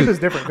the YouTube is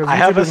different because I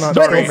have YouTube a is not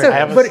story. streaming. I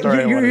have a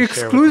story.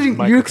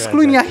 You're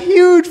excluding a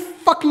huge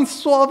fucking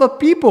swath of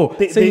people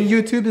saying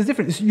YouTube is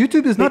different.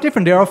 YouTube is not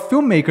different. There are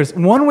filmmakers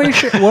one way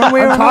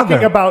or another. I'm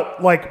talking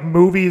about like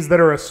movies that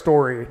are a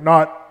story,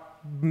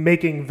 not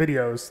making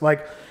videos.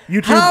 Like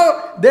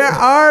YouTube. There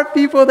are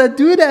people that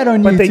do that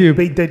on YouTube.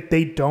 But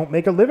they don't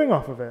make a living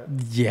off of it.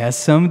 Yes,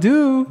 some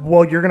do.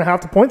 Well, you're gonna have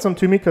to point some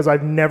to me because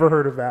I've never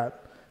heard of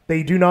that.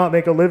 They do not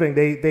make a living.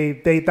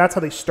 They that's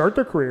how they start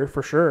their career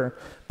for sure.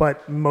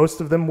 But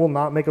most of them will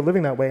not make a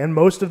living that way. And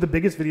most of the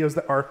biggest videos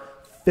that are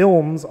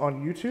films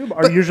on YouTube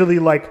are usually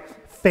like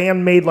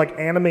fan-made like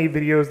anime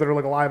videos that are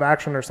like live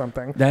action or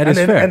something. That is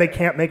fair. And they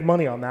can't make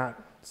money on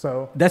that.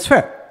 So that's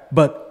fair.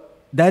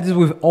 But that is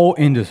with all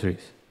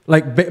industries.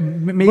 Like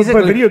basically,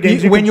 but video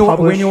games, when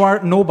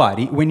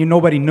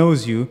nobody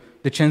knows you,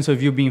 the chance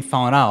of you being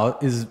found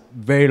out is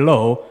very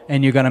low,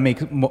 and you're gonna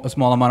make a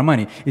small amount of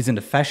money. Is in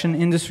the fashion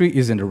industry,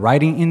 is in the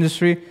writing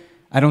industry.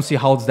 I don't see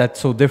how it's that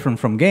so different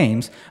from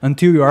games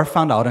until you are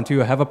found out, until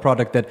you have a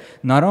product that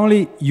not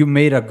only you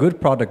made a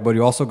good product, but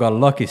you also got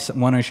lucky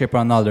one shape or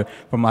another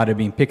from either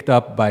being picked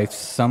up by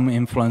some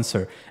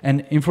influencer.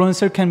 And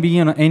influencer can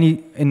be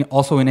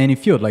also in any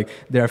field. Like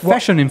there are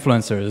fashion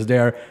influencers.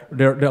 They're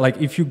like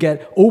if you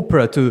get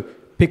Oprah to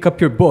pick up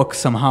your book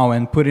somehow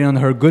and put it on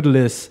her good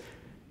list,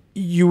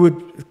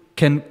 you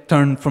can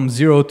turn from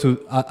zero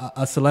to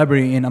a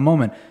celebrity in a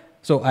moment.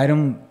 So I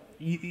don't...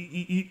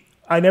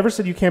 I never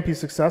said you can't be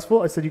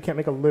successful. I said you can't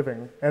make a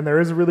living. And there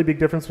is a really big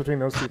difference between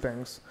those two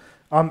things.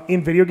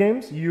 In video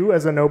games, you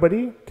as a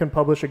nobody can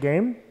publish a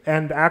game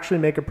and actually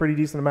make a pretty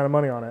decent amount of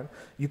money on it.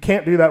 You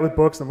can't do that with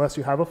books unless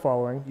you have a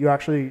following. You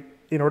actually,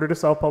 in order to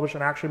self-publish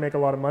and actually make a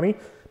lot of money,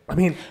 I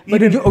mean...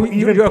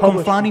 You're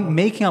confounding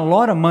making a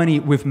lot of money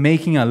with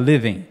making a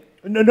living.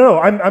 No.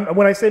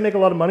 When I say make a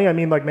lot of money, I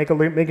mean like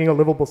making a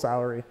livable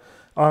salary.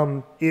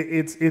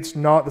 It's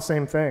not the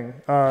same thing.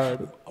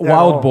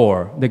 Wild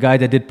Boar, the guy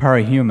that did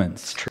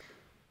Parahumans.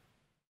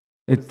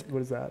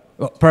 What is that?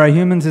 Well,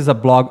 Parahumans is a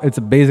blog. It's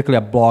basically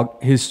a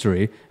blog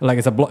history. Like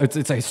it's a blog.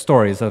 It's a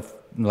story. It's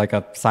like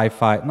a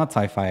sci-fi, not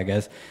sci-fi, I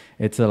guess.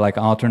 It's like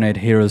an alternate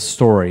hero's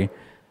story.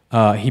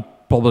 He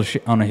published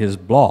it on his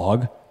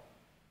blog.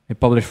 He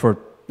published for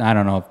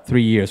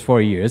 3 years,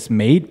 4 years.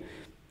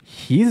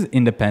 He's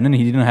independent.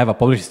 He didn't have a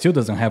publisher. He still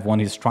doesn't have one.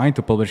 He's trying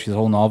to publish his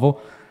whole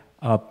novel.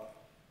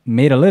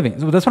 Made a living.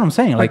 So that's what I'm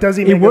saying. Like, does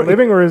he make a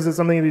living, or is it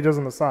something that he does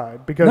on the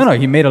side? Because no,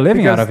 he made a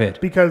living out of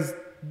it. Because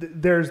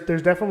there's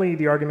definitely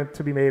the argument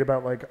to be made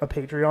about like a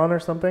Patreon or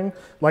something.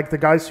 Like the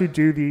guys who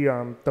do the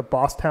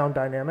Bosstown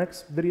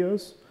Dynamics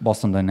videos.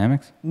 Boston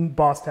Dynamics?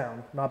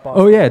 Bosstown, not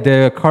Boston. Oh yeah,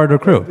 the Carter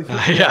Crew.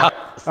 Yeah.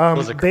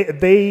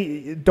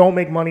 They don't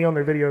make money on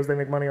their videos. They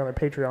make money on their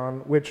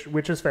Patreon,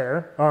 which is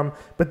fair.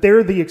 But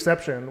they're the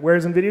exception.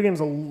 Whereas in video games,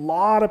 a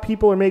lot of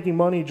people are making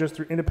money just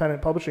through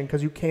independent publishing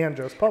because you can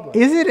just publish.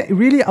 Is it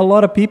really a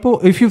lot of people?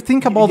 If you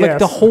think about like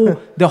the whole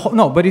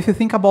but if you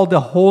think about the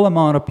whole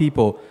amount of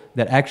people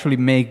that actually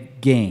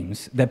make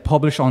games that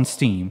publish on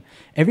Steam,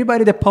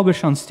 everybody that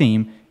publish on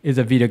Steam is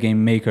a video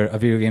game maker, a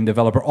video game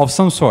developer of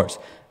some sort.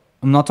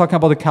 I'm not talking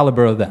about the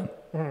caliber of them.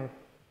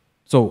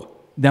 So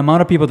the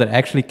amount of people that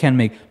actually can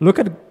make,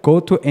 go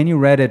to any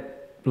Reddit,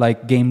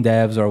 like game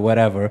devs or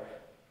whatever,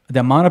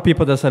 the amount of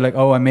people that say like,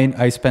 oh,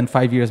 I spent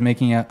 5 years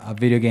making a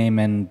video game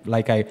and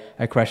like I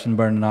crashed and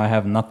burned and now I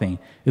have nothing,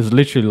 is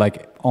literally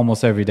like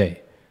almost every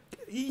day.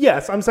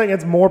 Yes, I'm saying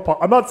it's more.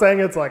 I'm not saying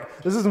it's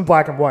like this isn't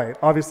black and white,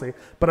 obviously,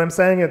 but I'm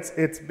saying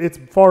it's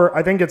far.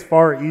 I think it's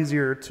far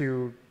easier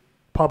to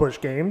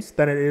publish games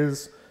than it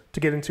is to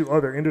get into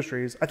other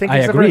industries. I think. I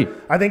agree.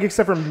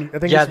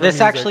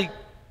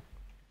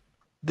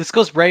 This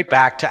goes right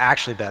back to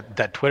actually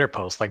that Twitter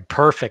post, like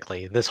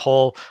perfectly. This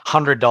whole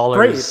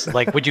 $100,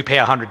 like, would you pay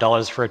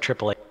 $100 for a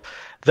AAA?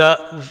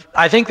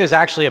 I think there's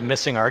actually a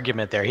missing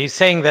argument there. He's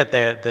saying that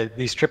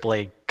these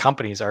AAA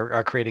companies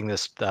are creating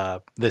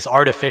this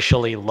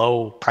artificially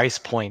low price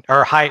point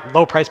or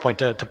low price point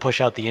to push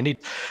out the indie.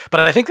 But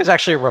I think there's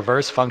actually a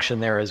reverse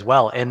function there as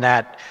well, in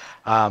that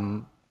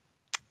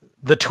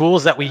the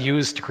tools that we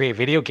use to create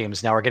video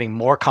games now are getting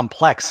more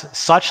complex,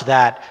 such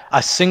that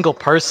a single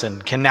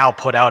person can now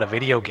put out a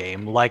video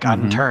game like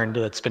Unturned,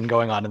 that's been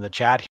going on in the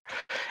chat here,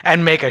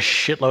 and make a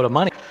shitload of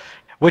money,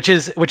 which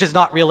is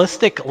not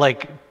realistic.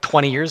 Like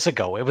 20 years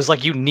ago, it was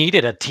like you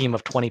needed a team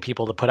of 20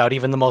 people to put out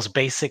even the most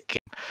basic game.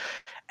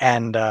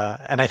 And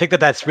I think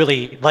that's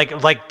really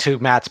like to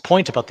Matt's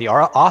point about the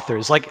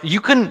authors. Like,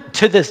 you can,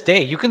 to this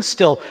day, you can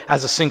still,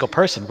 as a single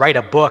person, write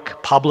a book,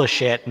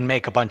 publish it, and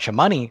make a bunch of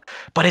money.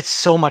 But it's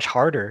so much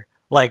harder.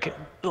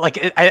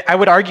 I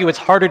would argue it's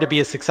harder to be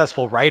a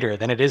successful writer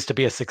than it is to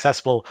be a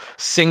successful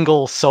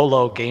single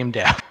solo game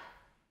dev.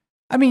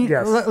 I mean,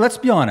 yes. Let's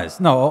be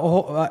honest.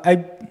 No,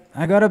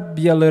 I gotta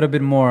be a little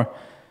bit more.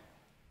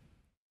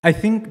 I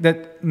think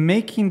that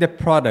making the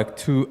product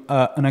to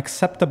an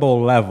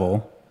acceptable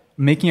level,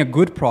 making a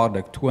good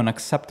product to an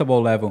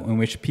acceptable level in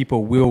which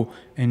people will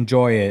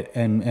enjoy it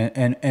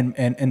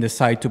and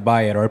decide to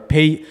buy it or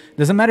pay.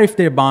 Doesn't matter if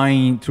they're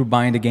buying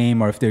the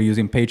game or if they're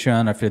using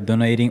Patreon or if they're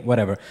donating,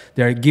 whatever.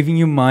 They're giving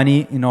you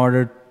money in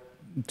order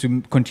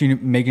to continue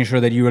making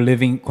sure that you are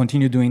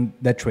continue doing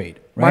that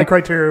trade. Right? My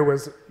criteria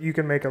was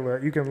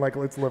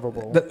it's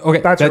livable.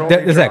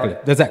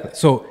 Exactly.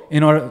 So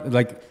in order,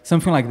 like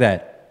something like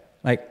that,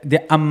 like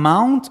the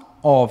amount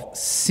of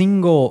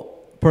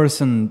single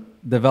person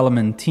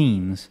development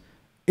teams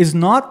is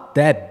not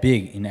that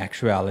big in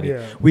actuality.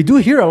 Yeah. We do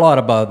hear a lot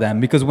about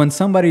them because when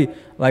somebody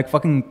like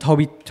fucking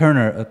Toby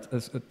Turner,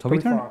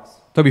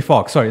 Toby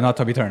Fox, sorry, not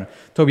Toby Turner.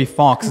 Toby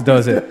Fox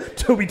does it.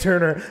 Toby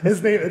Turner,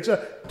 his name.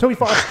 Toby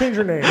Fox, change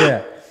your name.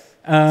 Yeah.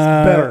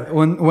 Better.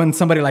 When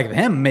somebody like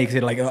him makes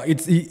it, like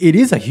it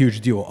is a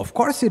huge deal. Of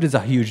course, it is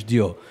a huge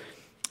deal.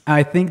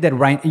 I think that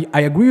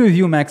I agree with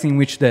you, Max, in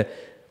which the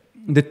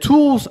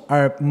tools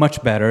are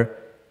much better,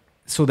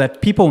 so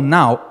that people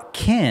now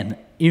can,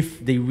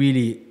 if they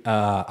really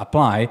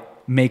apply,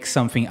 make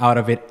something out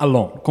of it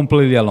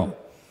completely alone.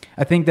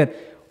 I think that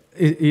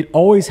it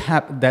always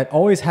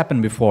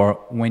happened before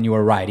when you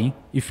were writing.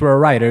 If you're a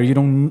writer, you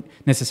don't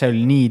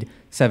necessarily need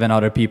 7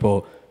 other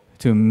people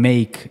to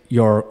make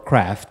your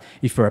craft.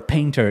 If you're a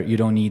painter, you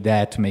don't need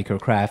that to make your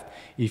craft.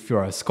 If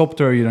you're a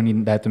sculptor, you don't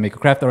need that to make a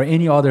craft, or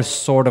any other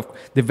sort of,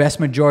 the vast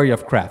majority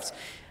of crafts.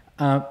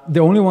 The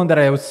only one that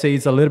I would say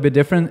is a little bit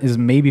different is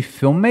maybe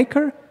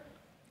filmmaker.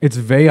 It's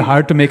very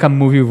hard to make a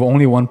movie with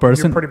only one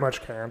person. You pretty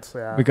much can't,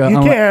 yeah. Because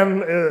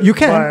you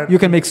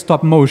can make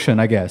stop motion,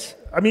 I guess.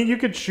 I mean, you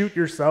could shoot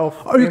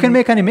yourself. Or you can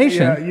make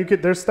animation. Yeah, you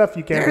could. There's stuff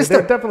you can.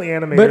 They're definitely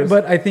animators.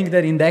 But I think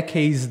that in that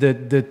case,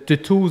 the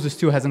tools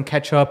still hasn't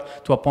catch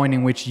up to a point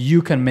in which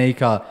you can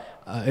make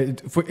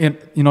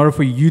in order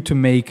for you to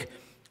make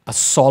a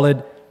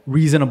solid,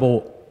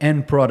 reasonable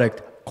end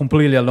product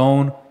completely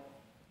alone,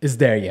 is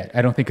there yet.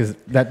 I don't think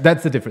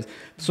that's the difference.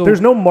 So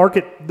there's no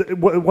market.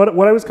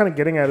 What I was kind of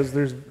getting at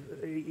is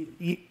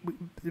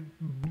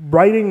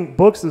writing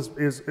books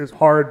is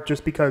hard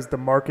just because the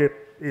market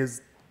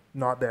is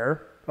not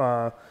there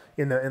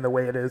in the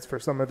way it is for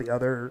some of the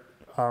other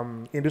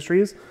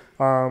industries.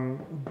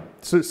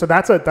 So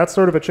that's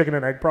sort of a chicken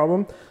and egg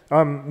problem.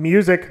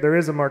 Music, there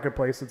is a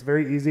marketplace. It's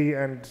very easy,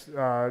 and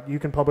you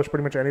can publish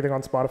pretty much anything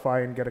on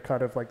Spotify and get a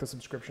cut of like the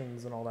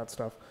subscriptions and all that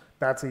stuff.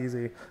 That's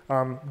easy.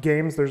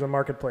 Games, there's a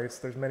marketplace.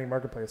 There's many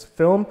marketplaces.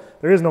 Film,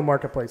 there is no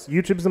marketplace.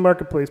 YouTube's a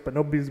marketplace, but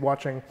nobody's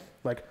watching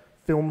like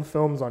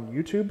films on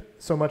YouTube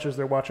so much as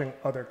they're watching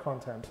other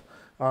content.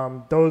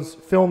 Those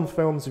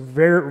films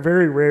very,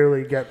 very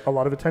rarely get a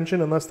lot of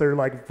attention unless they're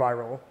like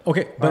viral.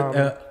 Okay,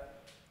 but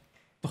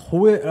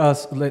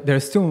they're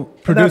still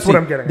producing. That's what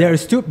I'm getting. They're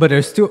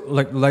still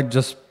like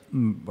just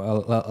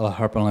I'll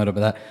harp on a little bit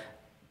that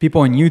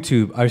people on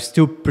YouTube are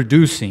still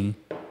producing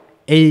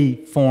a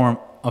form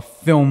of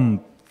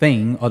film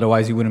thing.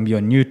 Otherwise, you wouldn't be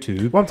on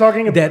YouTube. Well, I'm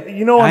talking about.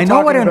 I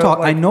know what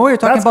you're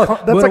talking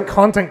about. That's like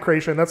content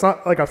creation. That's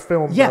not like a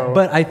film. Yeah,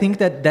 but I think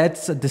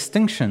that's a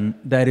distinction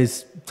that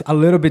is a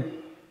little bit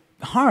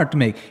hard to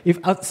make. If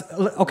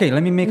okay,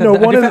 let me make No, a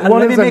different. one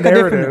Let me is a make a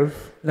different.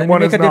 narrative, Let and me one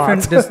make is a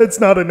different. not. It's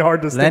not a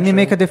hard distinction. Let me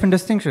make a different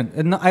distinction.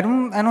 No, I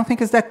don't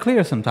think it's that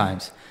clear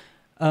sometimes.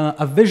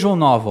 A visual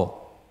novel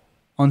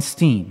on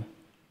Steam,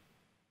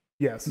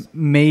 Yes,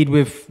 made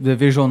with the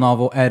visual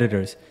novel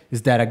editors,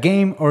 is that a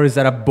game or is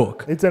that a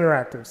book? it's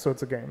interactive, so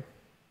it's a game.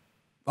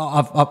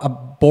 A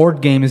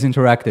board game is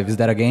interactive. Is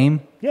that a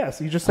game?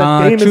 Yes, you just said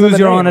game is in Choose the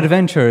your name. own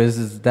adventure.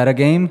 Is that a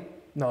game?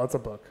 No, it's a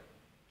book.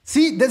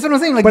 See, that's what I'm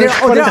saying. Like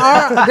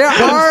But there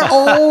are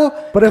all.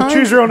 But if kinds-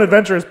 Choose Your Own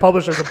Adventure is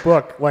published as a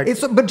book, like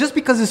but just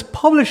because it's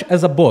published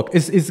as a book,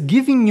 is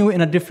giving you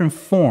in a different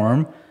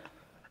form,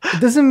 it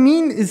doesn't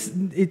mean it's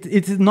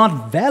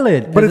not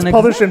valid. but as it's an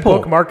published example.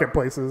 in book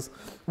marketplaces.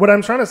 What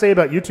I'm trying to say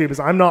about YouTube is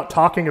I'm not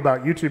talking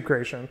about YouTube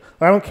creation.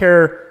 I don't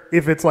care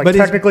if it's like But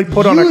technically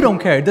put on. You don't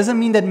care. It doesn't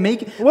mean that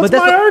make. What's but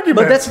that's my what-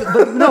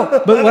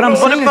 argument? But what I'm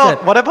saying is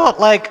that What about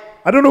like?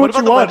 I don't know what you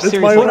about the web want. It's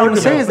series? my what I'm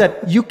argument. saying is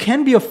that you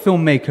can be a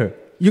filmmaker.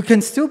 You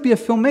can still be a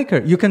filmmaker.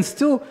 You can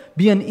still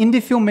be an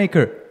indie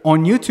filmmaker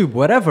on YouTube,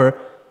 whatever.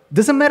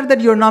 Doesn't matter that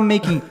you're not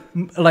making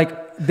like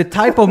the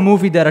type of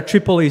movie that a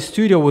AAA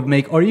studio would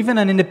make or even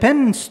an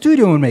independent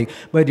studio would make,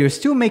 but you're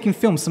still making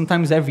films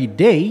sometimes every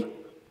day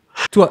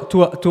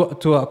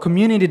to a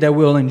community that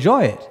will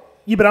enjoy it.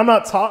 Yeah, but I'm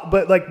not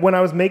but like when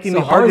I was making So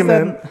the how is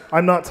argument, that-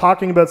 I'm not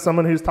talking about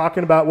someone who's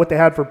talking about what they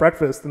had for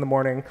breakfast in the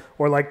morning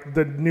or like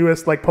the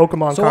newest like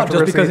Pokemon So what,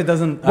 controversy. just because it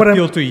doesn't What I'm-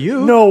 appeal to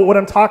you? No, what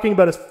I'm talking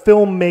about is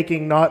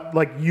filmmaking, not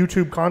like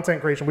YouTube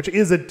content creation, which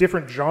is a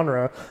different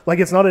genre. Like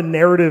it's not a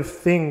narrative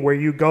thing where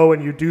you go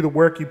and you do the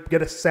work, you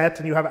get a set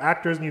and you have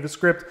actors and you have a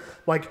script.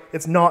 Like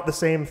it's not the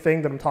same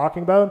thing that I'm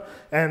talking about.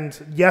 And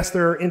yes,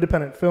 there are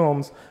independent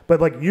films,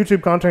 but like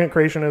YouTube content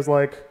creation is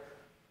like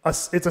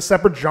it's a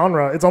separate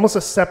genre. It's almost a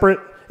separate.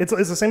 It's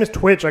the same as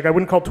Twitch. Like I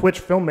wouldn't call Twitch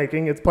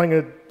filmmaking. It's playing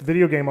a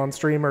video game on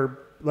stream or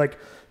like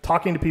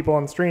talking to people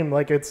on stream.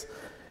 Like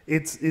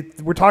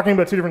we're talking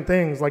about two different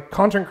things. Like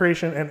content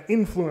creation and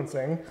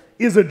influencing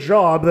is a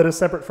job that is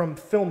separate from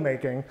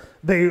filmmaking.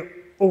 They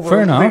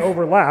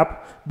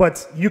overlap,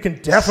 but you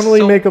can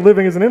definitely make a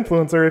living as an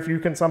influencer if you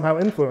can somehow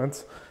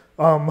influence.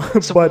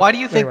 So but why do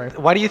you think? anyway.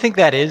 Why do you think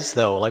that is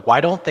though? Like, why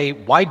don't they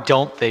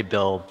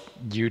build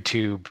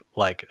YouTube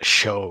like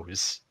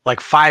shows,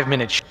 like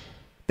 5-minute?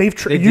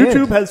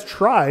 YouTube has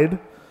tried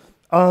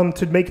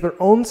to make their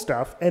own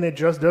stuff, and it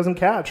just doesn't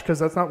catch because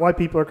that's not why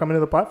people are coming to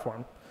the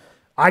platform.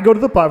 I go to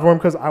the platform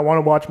because I want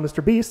to watch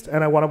Mr. Beast,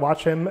 and I want to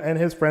watch him and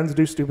his friends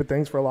do stupid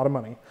things for a lot of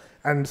money.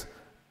 And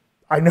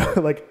I know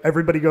like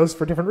everybody goes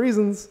for different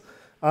reasons,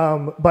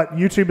 but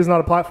YouTube is not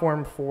a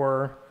platform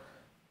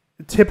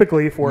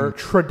typically for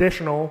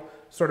traditional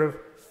sort of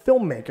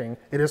filmmaking.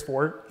 It is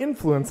for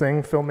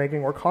influencing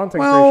filmmaking or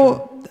content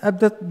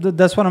creation.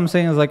 That's what I'm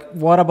saying is like,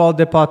 what about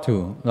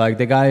Depatu? Like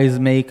the guys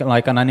make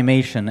like an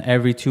animation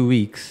every 2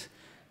 weeks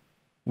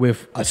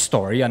with a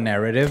story, a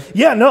narrative.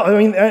 Yeah, no, I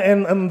mean,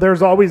 and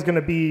there's always going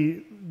to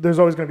be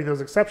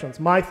those exceptions.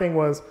 My thing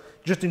was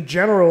just in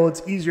general,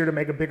 it's easier to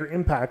make a bigger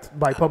impact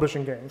by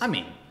publishing games. I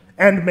mean,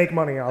 and make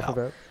money off of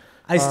it.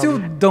 I still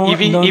don't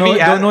Evie know if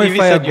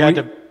I said you had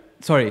agree.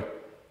 Sorry,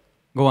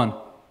 go on.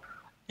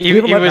 You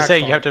let was Max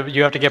saying talk.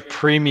 you have to get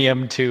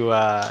premium to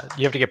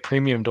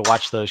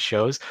watch those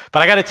shows.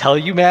 But I got to tell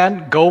you,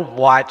 man, go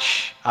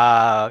watch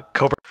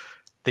Cobra,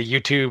 the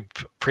YouTube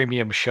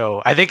premium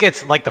show. I think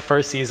it's like the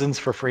first season's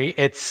for free.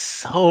 It's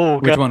so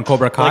good. Which one,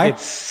 Cobra Kai? Like,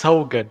 it's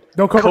so good.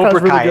 No, Cobra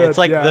Kai's really good, It's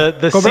like yeah.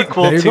 the Cobra-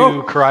 sequel there you to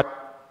go. Karate.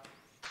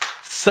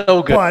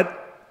 So good. But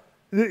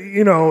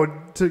you know,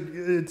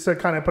 to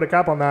kind of put a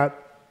cap on that,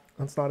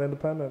 it's not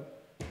independent.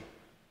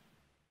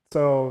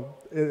 So,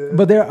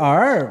 But there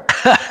are.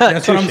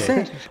 That's what I'm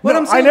saying. What No,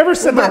 I'm saying. I never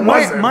said there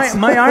wasn't.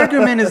 My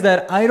argument is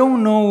that I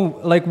don't know.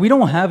 Like we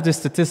don't have the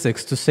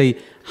statistics to say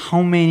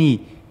how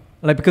many.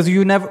 Like because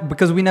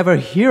we never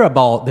hear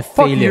about the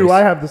fuck failures. you, I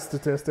have the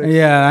statistics.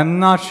 Yeah, I'm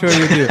not sure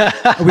you do.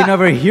 We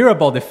never hear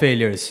about the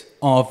failures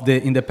of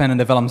the independent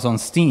developments on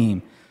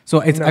Steam.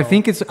 So I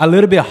think it's a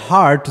little bit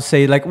hard to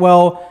say like,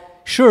 well,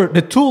 sure,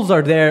 the tools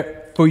are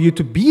there for you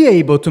to be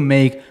able to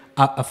make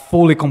a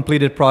fully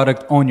completed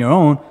product on your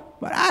own,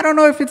 but I don't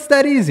know if it's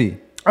that easy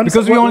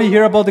because we only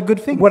hear about the good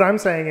things. What I'm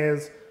saying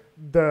is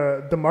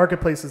the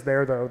marketplace is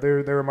there though.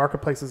 There are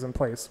marketplaces in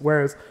place.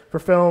 Whereas for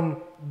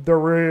film, the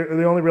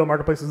only real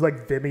marketplace is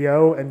like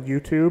Vimeo and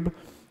YouTube,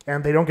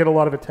 and they don't get a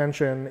lot of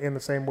attention in the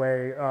same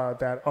way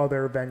that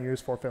other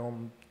venues for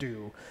film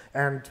do.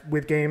 And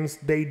with games,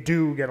 they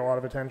do get a lot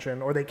of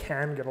attention, or they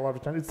can get a lot of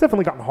attention. It's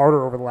definitely gotten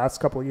harder over the last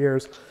couple of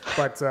years,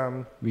 but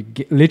We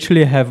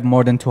literally have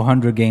more than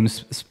 200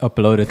 games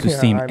uploaded to Yeah,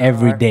 Steam I know,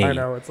 every day. I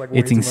know, it's like way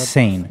it's too much.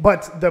 insane.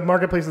 But the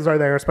marketplaces are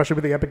there, especially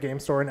with the Epic Game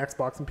Store and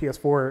Xbox and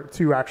PS4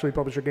 to actually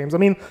publish your games. I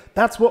mean,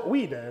 that's what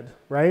we did,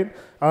 right?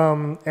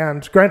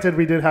 And granted,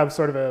 we did have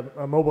sort of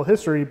a mobile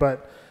history,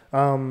 but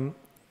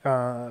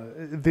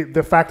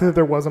the fact that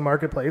there was a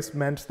marketplace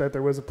meant that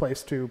there was a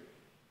place to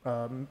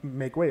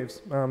make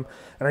waves. And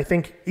I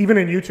think even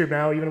in YouTube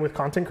now, even with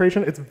content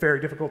creation, it's very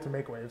difficult to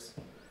make waves.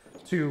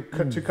 to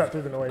cut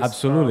through the noise.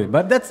 Absolutely,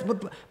 but that's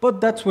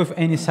with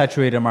any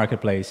saturated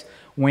marketplace.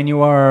 When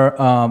you are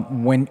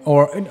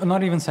or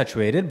not even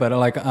saturated, but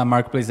like a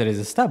marketplace that is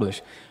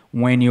established.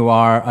 When you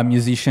are a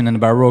musician in the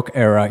Baroque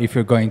era, if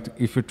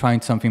you're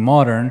trying something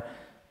modern,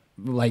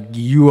 like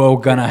you are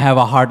gonna have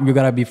a heart. You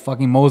gotta be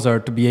fucking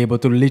Mozart to be able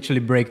to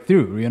literally break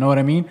through. You know what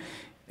I mean?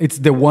 It's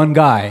the one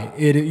guy.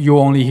 You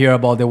only hear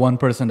about the one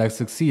person that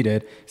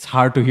succeeded. It's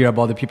hard to hear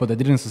about the people that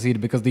didn't succeed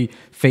because they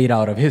fade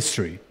out of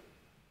history.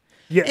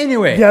 Yeah.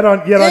 Anyway. Yet on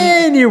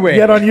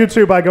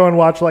YouTube, I go and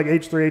watch like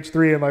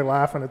H3H3 and I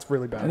laugh and it's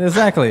really bad.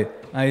 Exactly.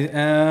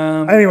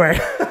 Anyway,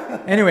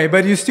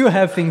 but you still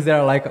have things that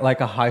are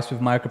like a Heist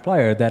with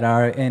Markiplier that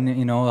are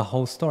in a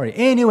whole story.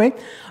 Anyway,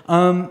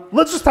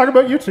 let's just talk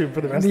about YouTube for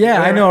the rest.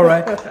 Yeah, I know,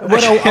 right?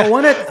 But I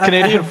wanted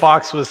Canadian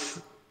Fox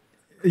was.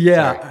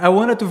 Yeah, sorry. I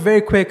wanted to very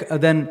quick.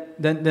 Then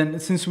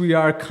since we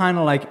are kind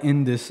of like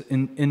in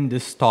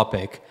this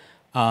topic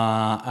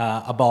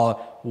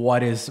about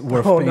what is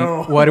worth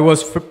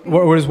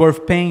what is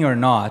worth paying or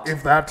not.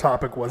 If that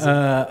topic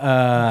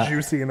wasn't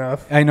juicy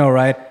enough, I know,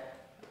 right?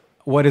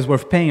 What is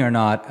worth paying or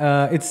not?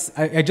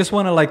 I just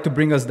want to like to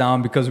bring us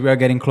down because we are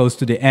getting close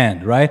to the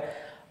end, right?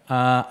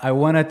 I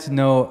wanted to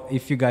know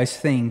if you guys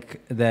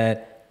think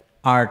that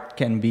art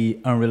can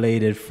be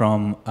unrelated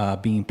from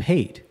being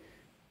paid.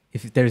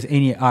 If there's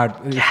any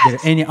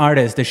any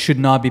artist that should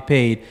not be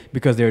paid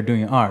because they're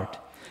doing art.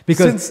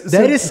 Because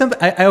is something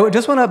I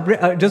just want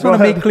to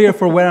make clear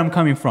for where I'm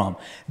coming from.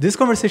 This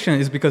conversation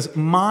is because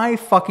my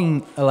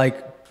fucking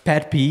like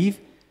pet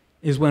peeve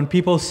is when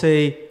people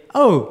say,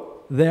 "Oh,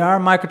 there are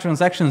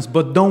microtransactions,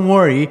 but don't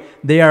worry,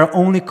 they are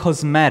only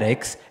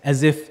cosmetics,"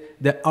 as if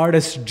the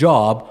artist's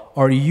job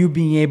or you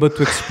being able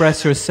to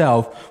express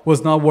yourself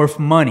was not worth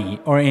money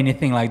or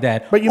anything like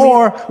that. But you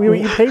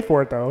pay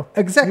for it though.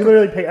 Exactly. You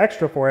literally pay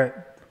extra for it.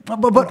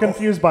 But I'm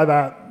confused by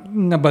that.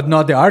 No, but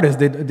not the artist.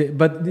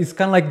 But it's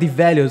kind of like the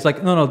value. It's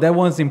like, no, that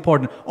one's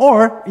important.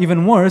 Or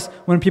even worse,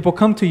 when people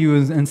come to you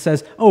and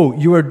says, "Oh,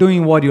 you are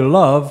doing what you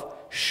love.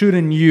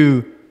 Shouldn't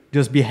you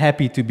just be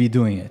happy to be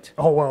doing it?"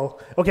 Oh, well.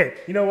 Okay,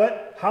 you know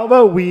what? How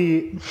about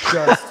we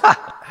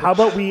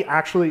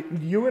actually,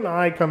 you and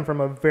I come from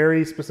a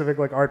very specific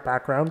like art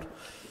background.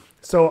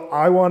 So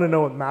I want to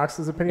know what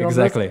Max's opinion on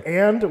this.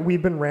 And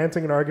we've been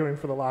ranting and arguing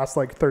for the last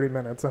like 30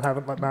 minutes and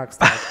haven't let Max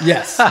talk.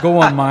 Yes,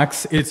 go on,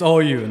 Max. It's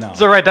all you now.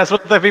 So right, that's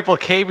what the people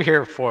came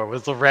here for,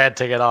 was the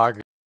ranting and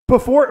arguing.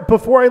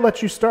 Before I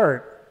let you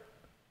start,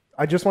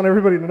 I just want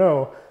everybody to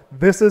know,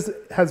 this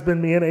has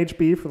been me and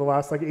HB for the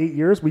last like 8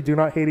 years. We do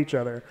not hate each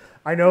other.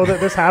 I know that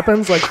this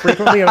happens like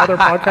frequently in other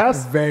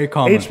podcasts. Very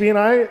common. HB and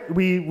I,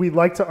 we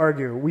like to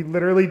argue. We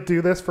literally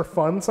do this for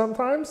fun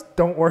sometimes.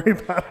 Don't worry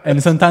about it.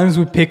 And sometimes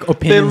we pick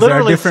opinions that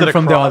are different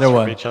from the other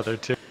one. Each other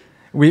too.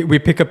 We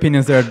pick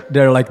opinions that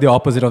are like the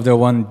opposite of the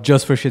one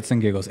just for shits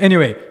and giggles.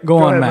 Anyway, go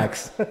on, ahead,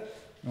 Max.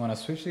 You want to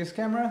switch this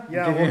camera?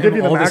 Yeah, we'll give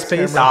you the Max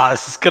space. Nah,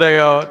 this is gonna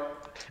go.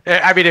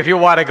 I mean, if you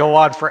want to go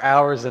on for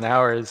hours and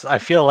hours, I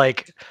feel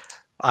like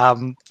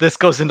this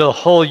goes into the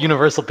whole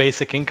universal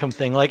basic income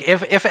thing. Like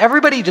if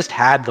everybody just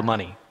had the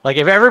money, like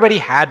if everybody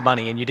had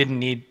money and you didn't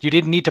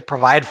need to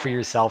provide for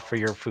yourself for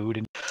your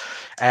food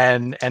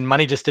and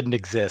money just didn't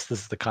exist.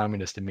 This is the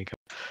communist in me.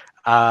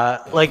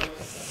 Like,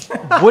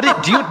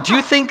 do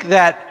you think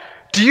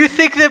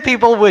that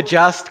people would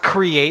just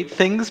create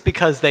things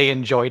because they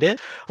enjoyed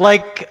it?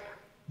 Like,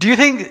 do you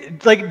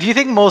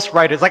think most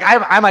writers, like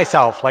I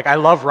myself, like I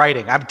love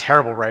writing. I'm a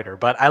terrible writer,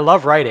 but I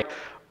love writing.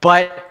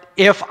 But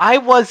if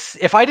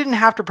I didn't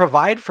have to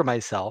provide for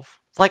myself,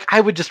 like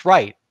I would just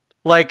write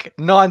like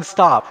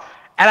nonstop.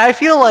 And I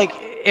feel like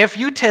if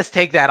you just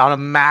take that on a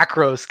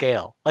macro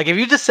scale, like if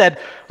you just said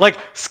like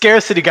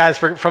scarcity guys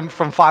from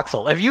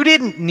Foxhole, if you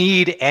didn't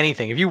need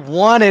anything, if you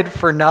wanted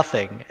for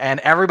nothing and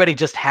everybody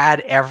just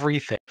had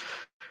everything,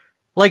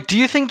 like, do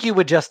you think you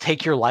would just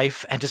take your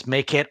life and just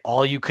make it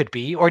all you could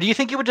be? Or do you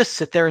think you would just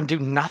sit there and do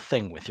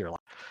nothing with your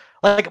life?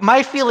 Like,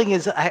 my feeling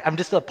is I'm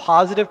just a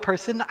positive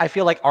person. I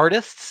feel like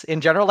artists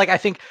in general, like I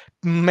think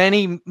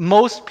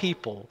most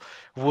people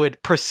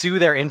would pursue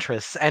their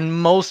interests and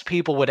most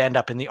people would end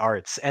up in the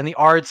arts. And the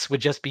arts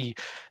would just be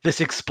this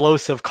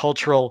explosive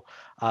cultural,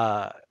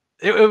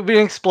 it would be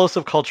an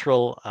explosive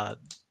cultural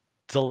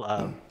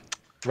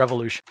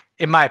revolution,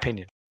 in my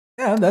opinion.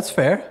 Yeah, that's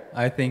fair.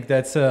 I think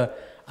that's,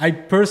 I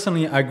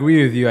personally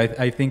agree with you.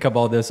 I think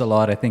about this a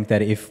lot. I think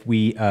that if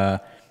we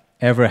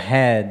ever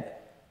had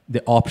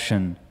the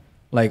option,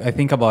 like I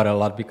think about it a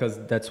lot because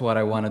that's what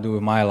I want to do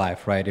with my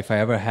life, right? If I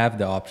ever have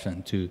the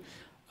option to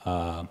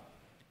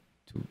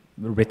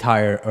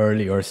retire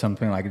early or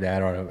something like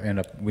that, or end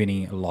up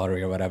winning a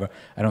lottery or whatever,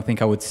 I don't think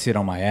I would sit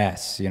on my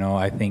ass. You know,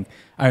 I think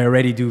I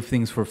already do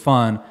things for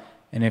fun,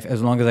 and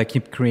as long as I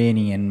keep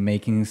creating and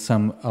making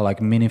some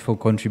like meaningful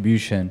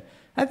contribution,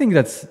 I think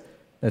that's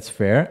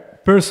fair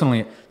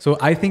personally. So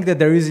I think that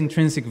there is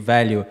intrinsic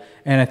value,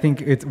 and I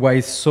think it's why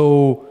it's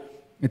so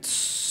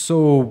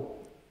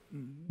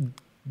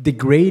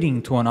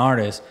degrading to an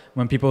artist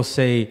when people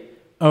say,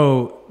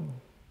 "Oh,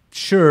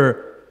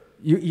 sure,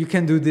 you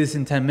can do this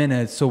in 10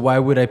 minutes, so why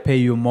would I pay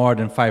you more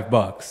than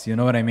 $5? You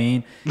know what I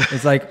mean?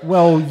 It's like,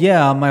 well,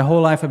 yeah, my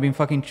whole life I've been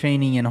fucking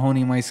training and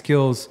honing my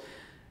skills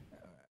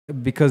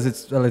because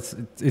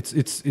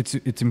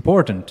it's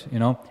important, you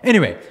know?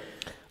 Anyway,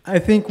 I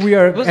think we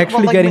are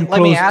actually getting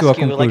close to a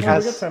conclusion. We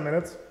got 10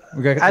 minutes.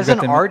 As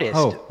an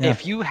artist,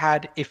 if you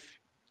had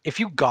if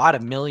you got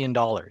 $1 million,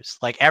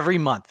 like every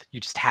month you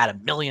just had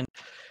 $1 million,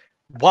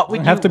 what would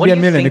you have to be $1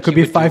 million? It could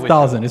be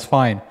 5,000. It's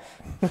fine.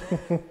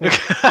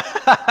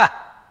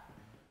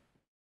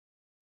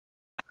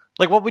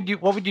 Like what would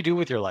you do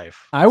with your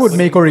life? I would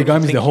make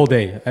origamis the whole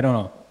day. I don't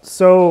know.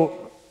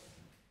 So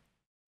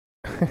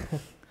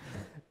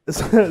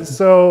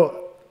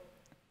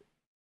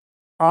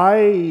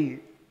I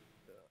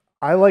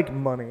like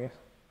money.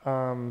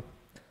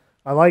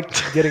 I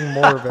like getting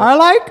more of it. I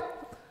like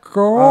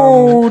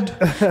gold.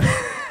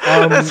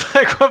 That's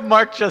like what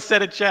Mark just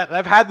said in chat.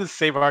 I've had the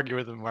same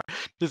argument with Mark.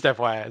 Just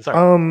FYI.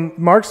 Sorry.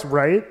 Mark's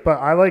right, but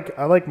I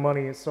like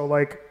money. So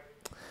like,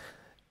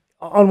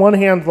 on one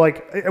hand,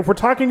 like if we're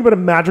talking about a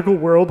magical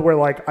world where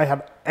like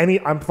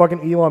I'm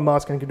fucking Elon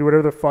Musk and can do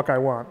whatever the fuck I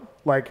want.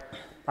 Like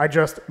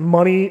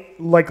money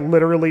like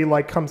literally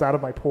like comes out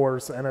of my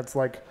pores and it's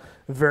like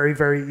very,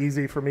 very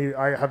easy for me.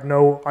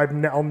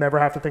 I'll never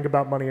have to think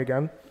about money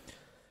again.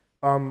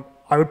 I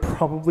would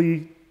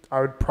probably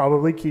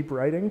keep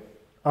writing,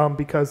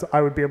 because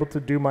I would be able to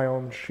do my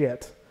own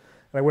shit.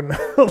 And I wouldn't,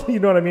 you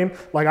know what I mean?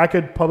 Like I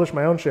could publish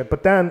my own shit,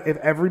 but then if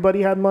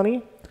everybody had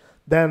money,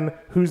 then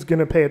who's going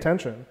to pay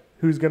attention?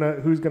 Who's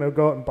going to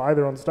go out and buy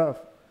their own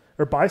stuff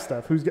or buy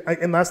stuff?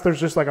 Unless there's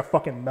just like a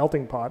fucking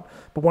melting pot.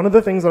 But one of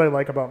the things that I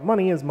like about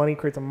money is money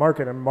creates a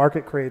market and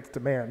market creates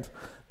demand.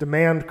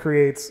 Demand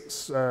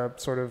creates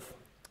sort of,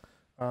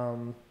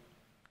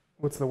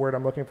 what's the word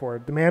I'm looking for?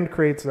 Demand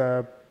creates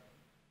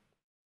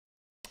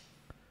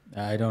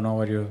I don't know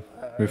what you're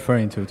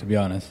referring to be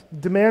honest.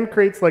 Demand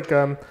creates like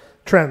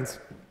trends,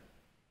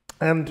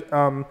 and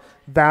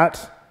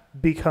that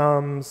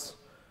becomes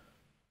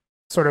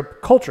sort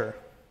of culture,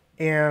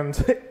 and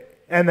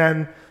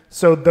then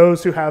so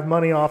those who have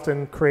money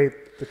often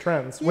create the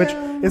trends, which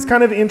is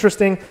kind of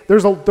interesting.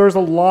 There's a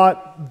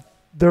lot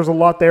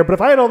there, but if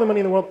I had all the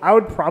money in the world, I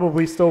would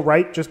probably still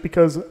write just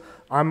because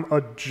I'm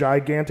a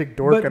gigantic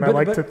dork and I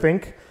like to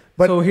think.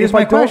 But so here's if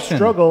my I don't question.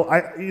 struggle,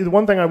 the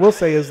one thing I will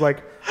say is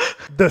like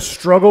the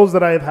struggles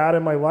that I have had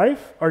in my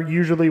life are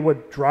usually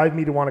what drive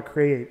me to want to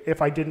create.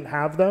 If I didn't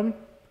have them,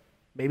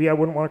 maybe I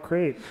wouldn't want to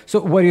create.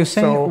 So what you're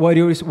saying,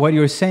 what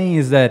you're saying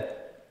is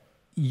that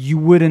you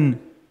wouldn't,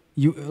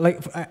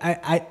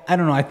 I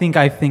don't know. I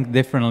think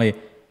differently.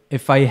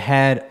 If I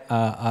had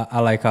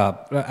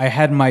I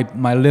had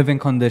my living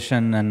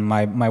condition and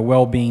my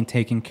well-being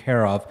taken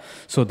care of,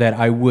 so that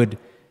I would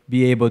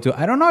be able to.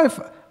 I don't know if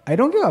I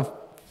don't give a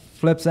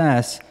flip's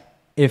ass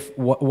if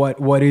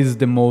what is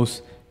the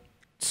most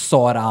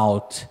sought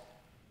out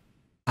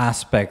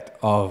aspect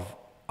of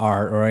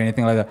art or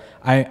anything like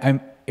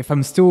that. If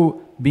I'm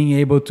still being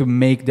able to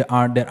make the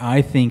art that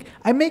I think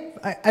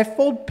I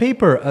fold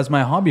paper as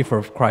my hobby,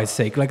 for Christ's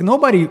sake. Like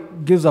nobody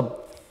gives a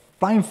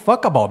flying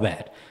fuck about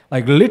that.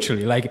 Like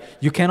literally, like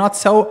you cannot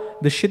sell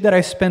the shit that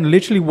I spent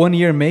literally 1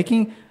 year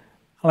making.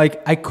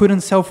 Like I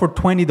couldn't sell for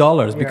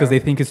 $20 because they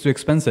think it's too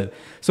expensive.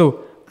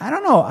 So I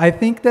don't know. I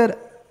think that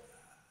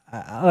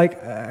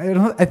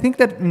I think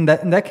that in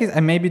that case I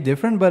may be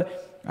different,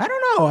 but I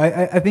don't know.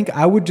 I think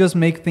I would just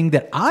make things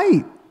that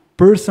I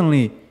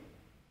personally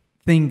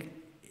think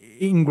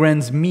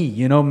ingrats me,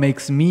 you know,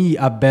 makes me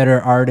a better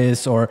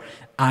artist, or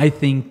I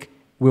think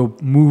will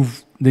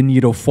move the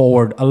needle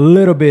forward a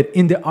little bit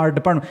in the art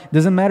department.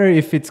 Doesn't matter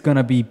if it's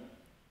gonna be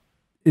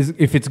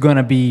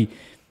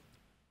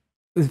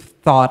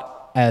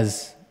thought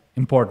as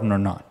important or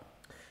not.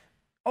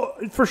 Oh,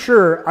 for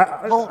sure.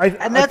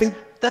 I think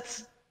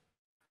that's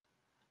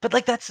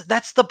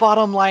the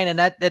bottom line, and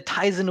that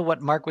ties into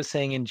what Mark was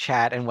saying in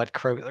chat and what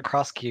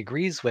Krosky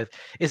agrees with,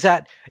 is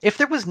that if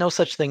there was no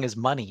such thing as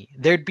money,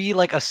 there'd be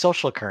like a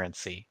social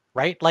currency,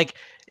 right? Like,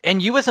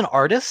 and you as an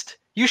artist,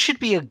 you should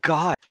be a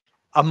god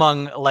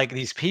among like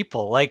these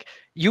people. Like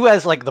you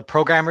as like the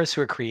programmers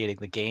who are creating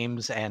the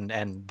games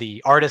and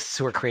the artists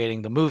who are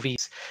creating the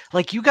movies,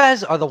 like you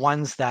guys are the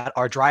ones that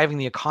are driving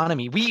the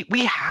economy.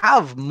 We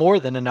have more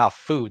than enough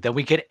food that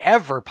we could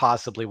ever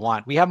possibly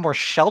want. We have more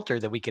shelter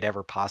than we could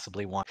ever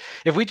possibly want.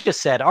 If we just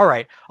said, all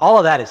right, all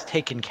of that is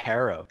taken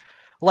care of,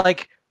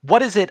 like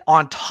what is it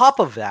on top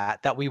of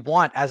that we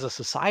want as a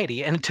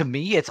society? And to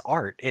me, it's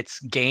art,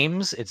 it's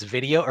games, it's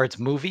video, or it's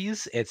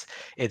movies, it's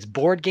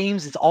board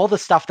games, it's all the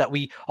stuff that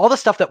we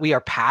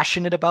are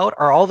passionate about,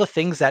 are all the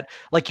things that,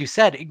 like you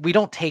said, we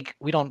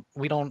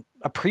don't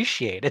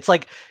appreciate. It's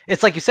like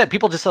you said,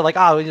 people just are like,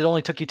 oh, it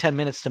only took you 10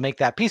 minutes to make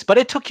that piece, but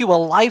it took you a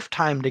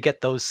lifetime to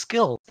get those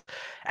skills.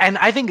 And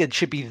I think it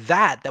should be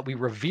that we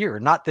revere,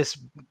 not this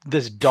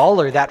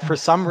dollar that for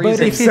some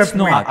reason But if it's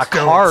not, a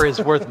car is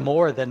worth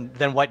more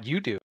than what you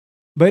do.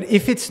 But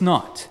if it's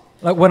not,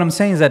 like what I'm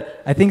saying is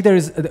that I think there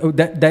is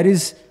that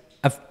is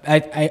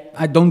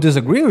I don't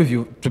disagree with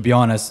you, to be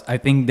honest. I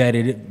think that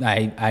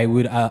I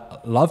would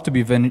love to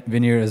be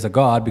veneered as a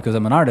god because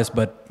I'm an artist,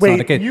 but it's not the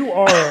Wait, case. you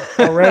are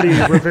already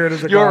revered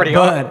as a You god. already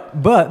are.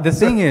 But the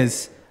thing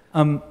is,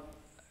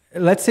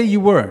 let's say you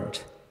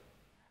weren't.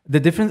 The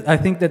difference, I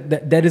think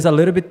that there is a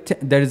little bit,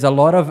 there is a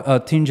lot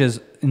of tinges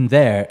in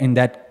there, in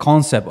that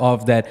concept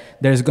of that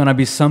there's going to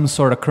be some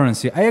sort of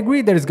currency. I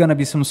agree there is going to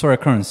be some sort of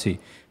currency.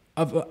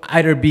 Of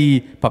either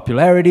be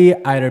popularity,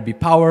 either be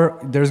power.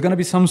 There's going to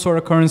be some sort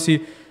of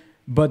currency.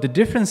 But the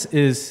difference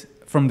is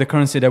from the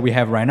currency that we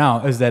have right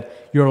now is that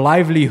your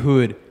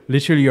livelihood,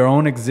 literally your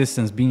own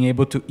existence, being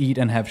able to eat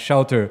and have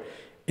shelter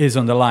is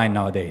on the line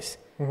nowadays.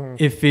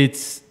 If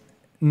it's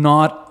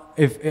not,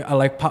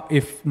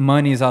 if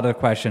money is out of the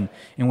question,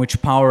 in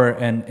which power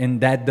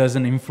and that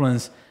doesn't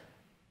influence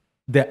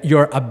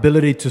your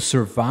ability to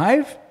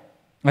survive,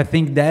 I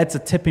think that's a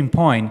tipping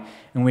point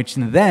in which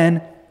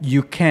then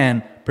you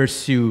can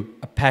pursue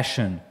a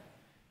passion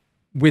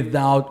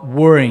without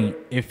worrying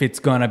if it's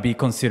gonna be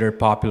considered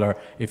popular,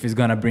 if it's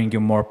gonna bring you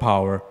more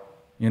power.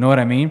 You know what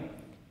I mean?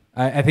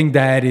 I think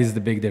that is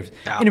the big difference.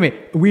 Yeah. Anyway,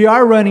 we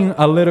are running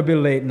a little bit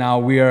late now.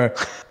 We are,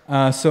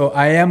 so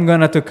I am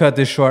gonna to cut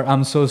this short.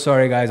 I'm so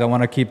sorry, guys. I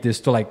want to keep this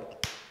to like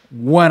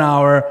 1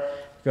 hour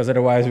because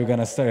otherwise we're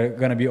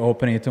gonna be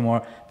opening it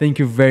tomorrow. Thank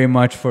you very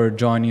much for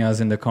joining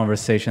us in the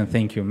conversation.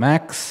 Thank you,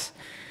 Max.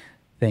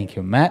 Thank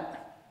you,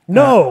 Matt.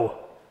 No.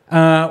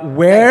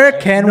 Where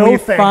can we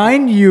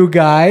find you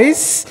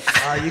guys?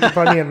 You can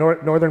find me at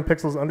Northern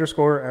Pixels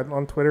 _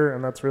 on Twitter,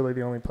 and that's really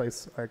the only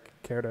place I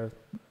care to.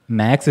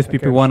 Max, if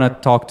people want to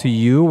talk to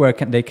you, where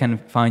they can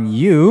find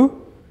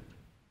you?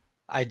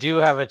 I do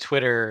have a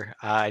Twitter.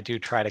 I do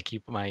try to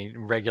keep my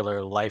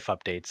regular life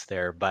updates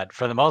there, but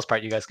for the most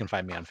part, you guys can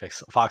find me on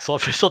Foxhole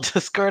Official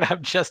Discord.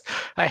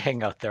 I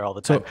hang out there all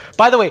the time.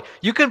 By the way,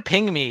 you can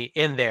ping me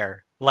in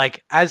there.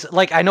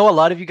 I know a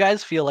lot of you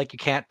guys feel like you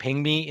can't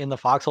ping me in the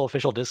Foxhole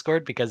Official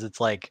Discord because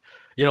it's like,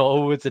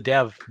 it's a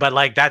dev, but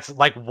that's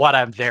what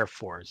I'm there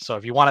for. So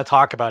if you want to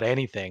talk about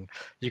anything,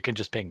 you can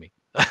just ping me.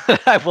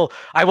 I will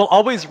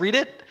always read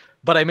it,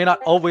 but I may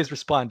not always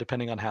respond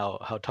depending on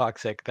how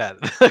toxic that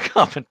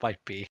comment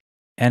might be.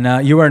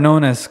 And you are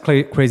known as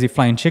Crazy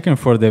Flying Chicken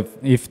for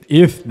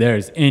if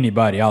there's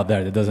anybody out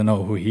there that doesn't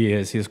know who he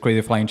is, he's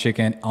Crazy Flying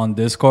Chicken on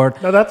Discord.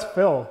 No, that's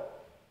Phil.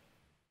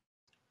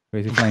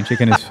 Crazy Flying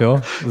Chicken is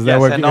Phil. Is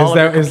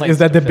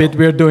that the bit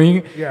we're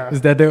doing? Yeah. Is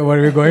that what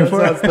we're going for?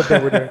 That's the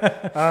bit we're doing.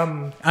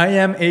 I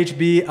am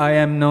HB. I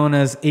am known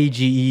as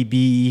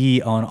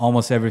AGEBE on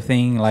almost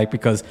everything.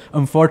 Because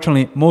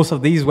unfortunately, most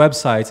of these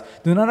websites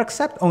do not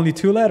accept only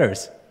 2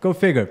 letters. Go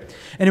figure.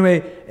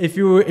 Anyway, if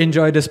you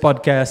enjoyed this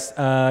podcast,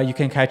 you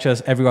can catch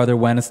us every other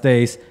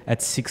Wednesdays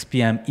at 6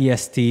 p.m.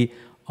 EST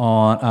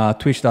on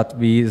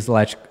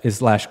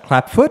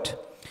twitch.tv/Clapfoot.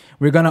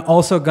 We're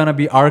also gonna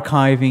be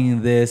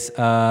archiving this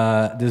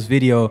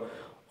video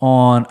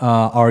on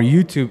our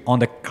YouTube, on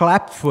the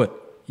Clapfoot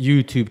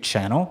YouTube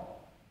channel.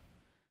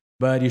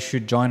 But you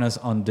should join us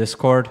on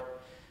Discord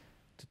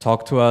to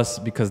talk to us,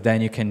 because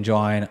then you can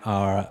join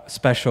our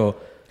special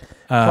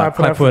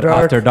Clapfoot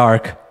After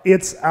Dark.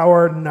 It's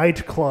our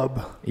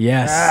nightclub.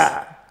 Yes,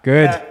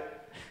 good.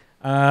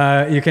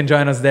 You can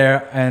join us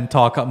there and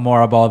talk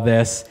more about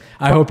this.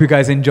 I hope you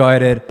guys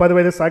enjoyed it. By the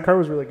way, the sidecar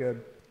was really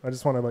good. I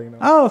just want to let you know.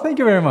 Oh, thank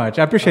you very much.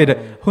 I appreciate it.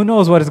 Who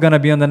knows what is going to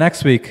be on the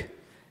next week?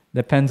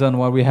 Depends on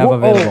what we have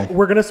available.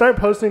 We're going to start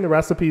posting the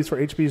recipes for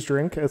HB's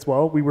drink as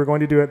well. We were going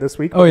to do it this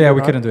week. Oh, yeah,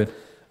 we couldn't do it.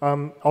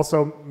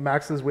 Also,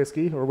 Max's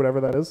whiskey, or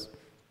whatever that is.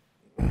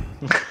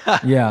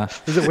 Yeah.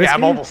 Is it whiskey? Yeah,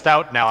 I'm almost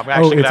out now. I'm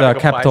actually it's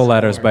capital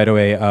letters, by the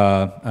way.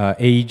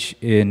 H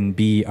and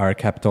B are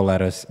capital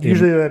letters.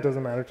 Usually that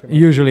doesn't matter to me.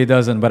 Usually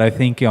doesn't, but I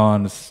think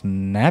on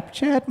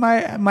Snapchat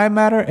might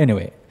matter.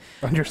 Anyway.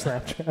 On your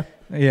Snapchat?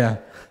 Yeah.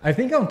 I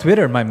think on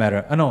Twitter might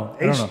matter. I don't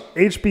know.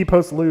 HB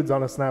posts lewds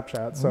on a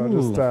Snapchat, so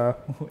just...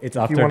 it's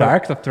after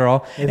dark, after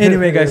all.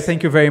 Anyway, guys,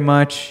 thank you very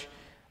much.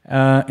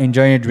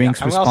 Enjoy your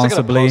drinks responsibly. I'm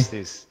also gonna post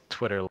these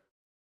Twitter.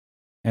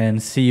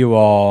 And see you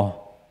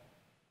all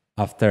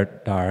after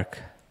dark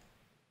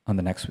on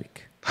the next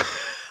week.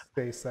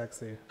 Stay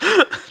sexy.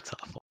 It's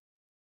awful.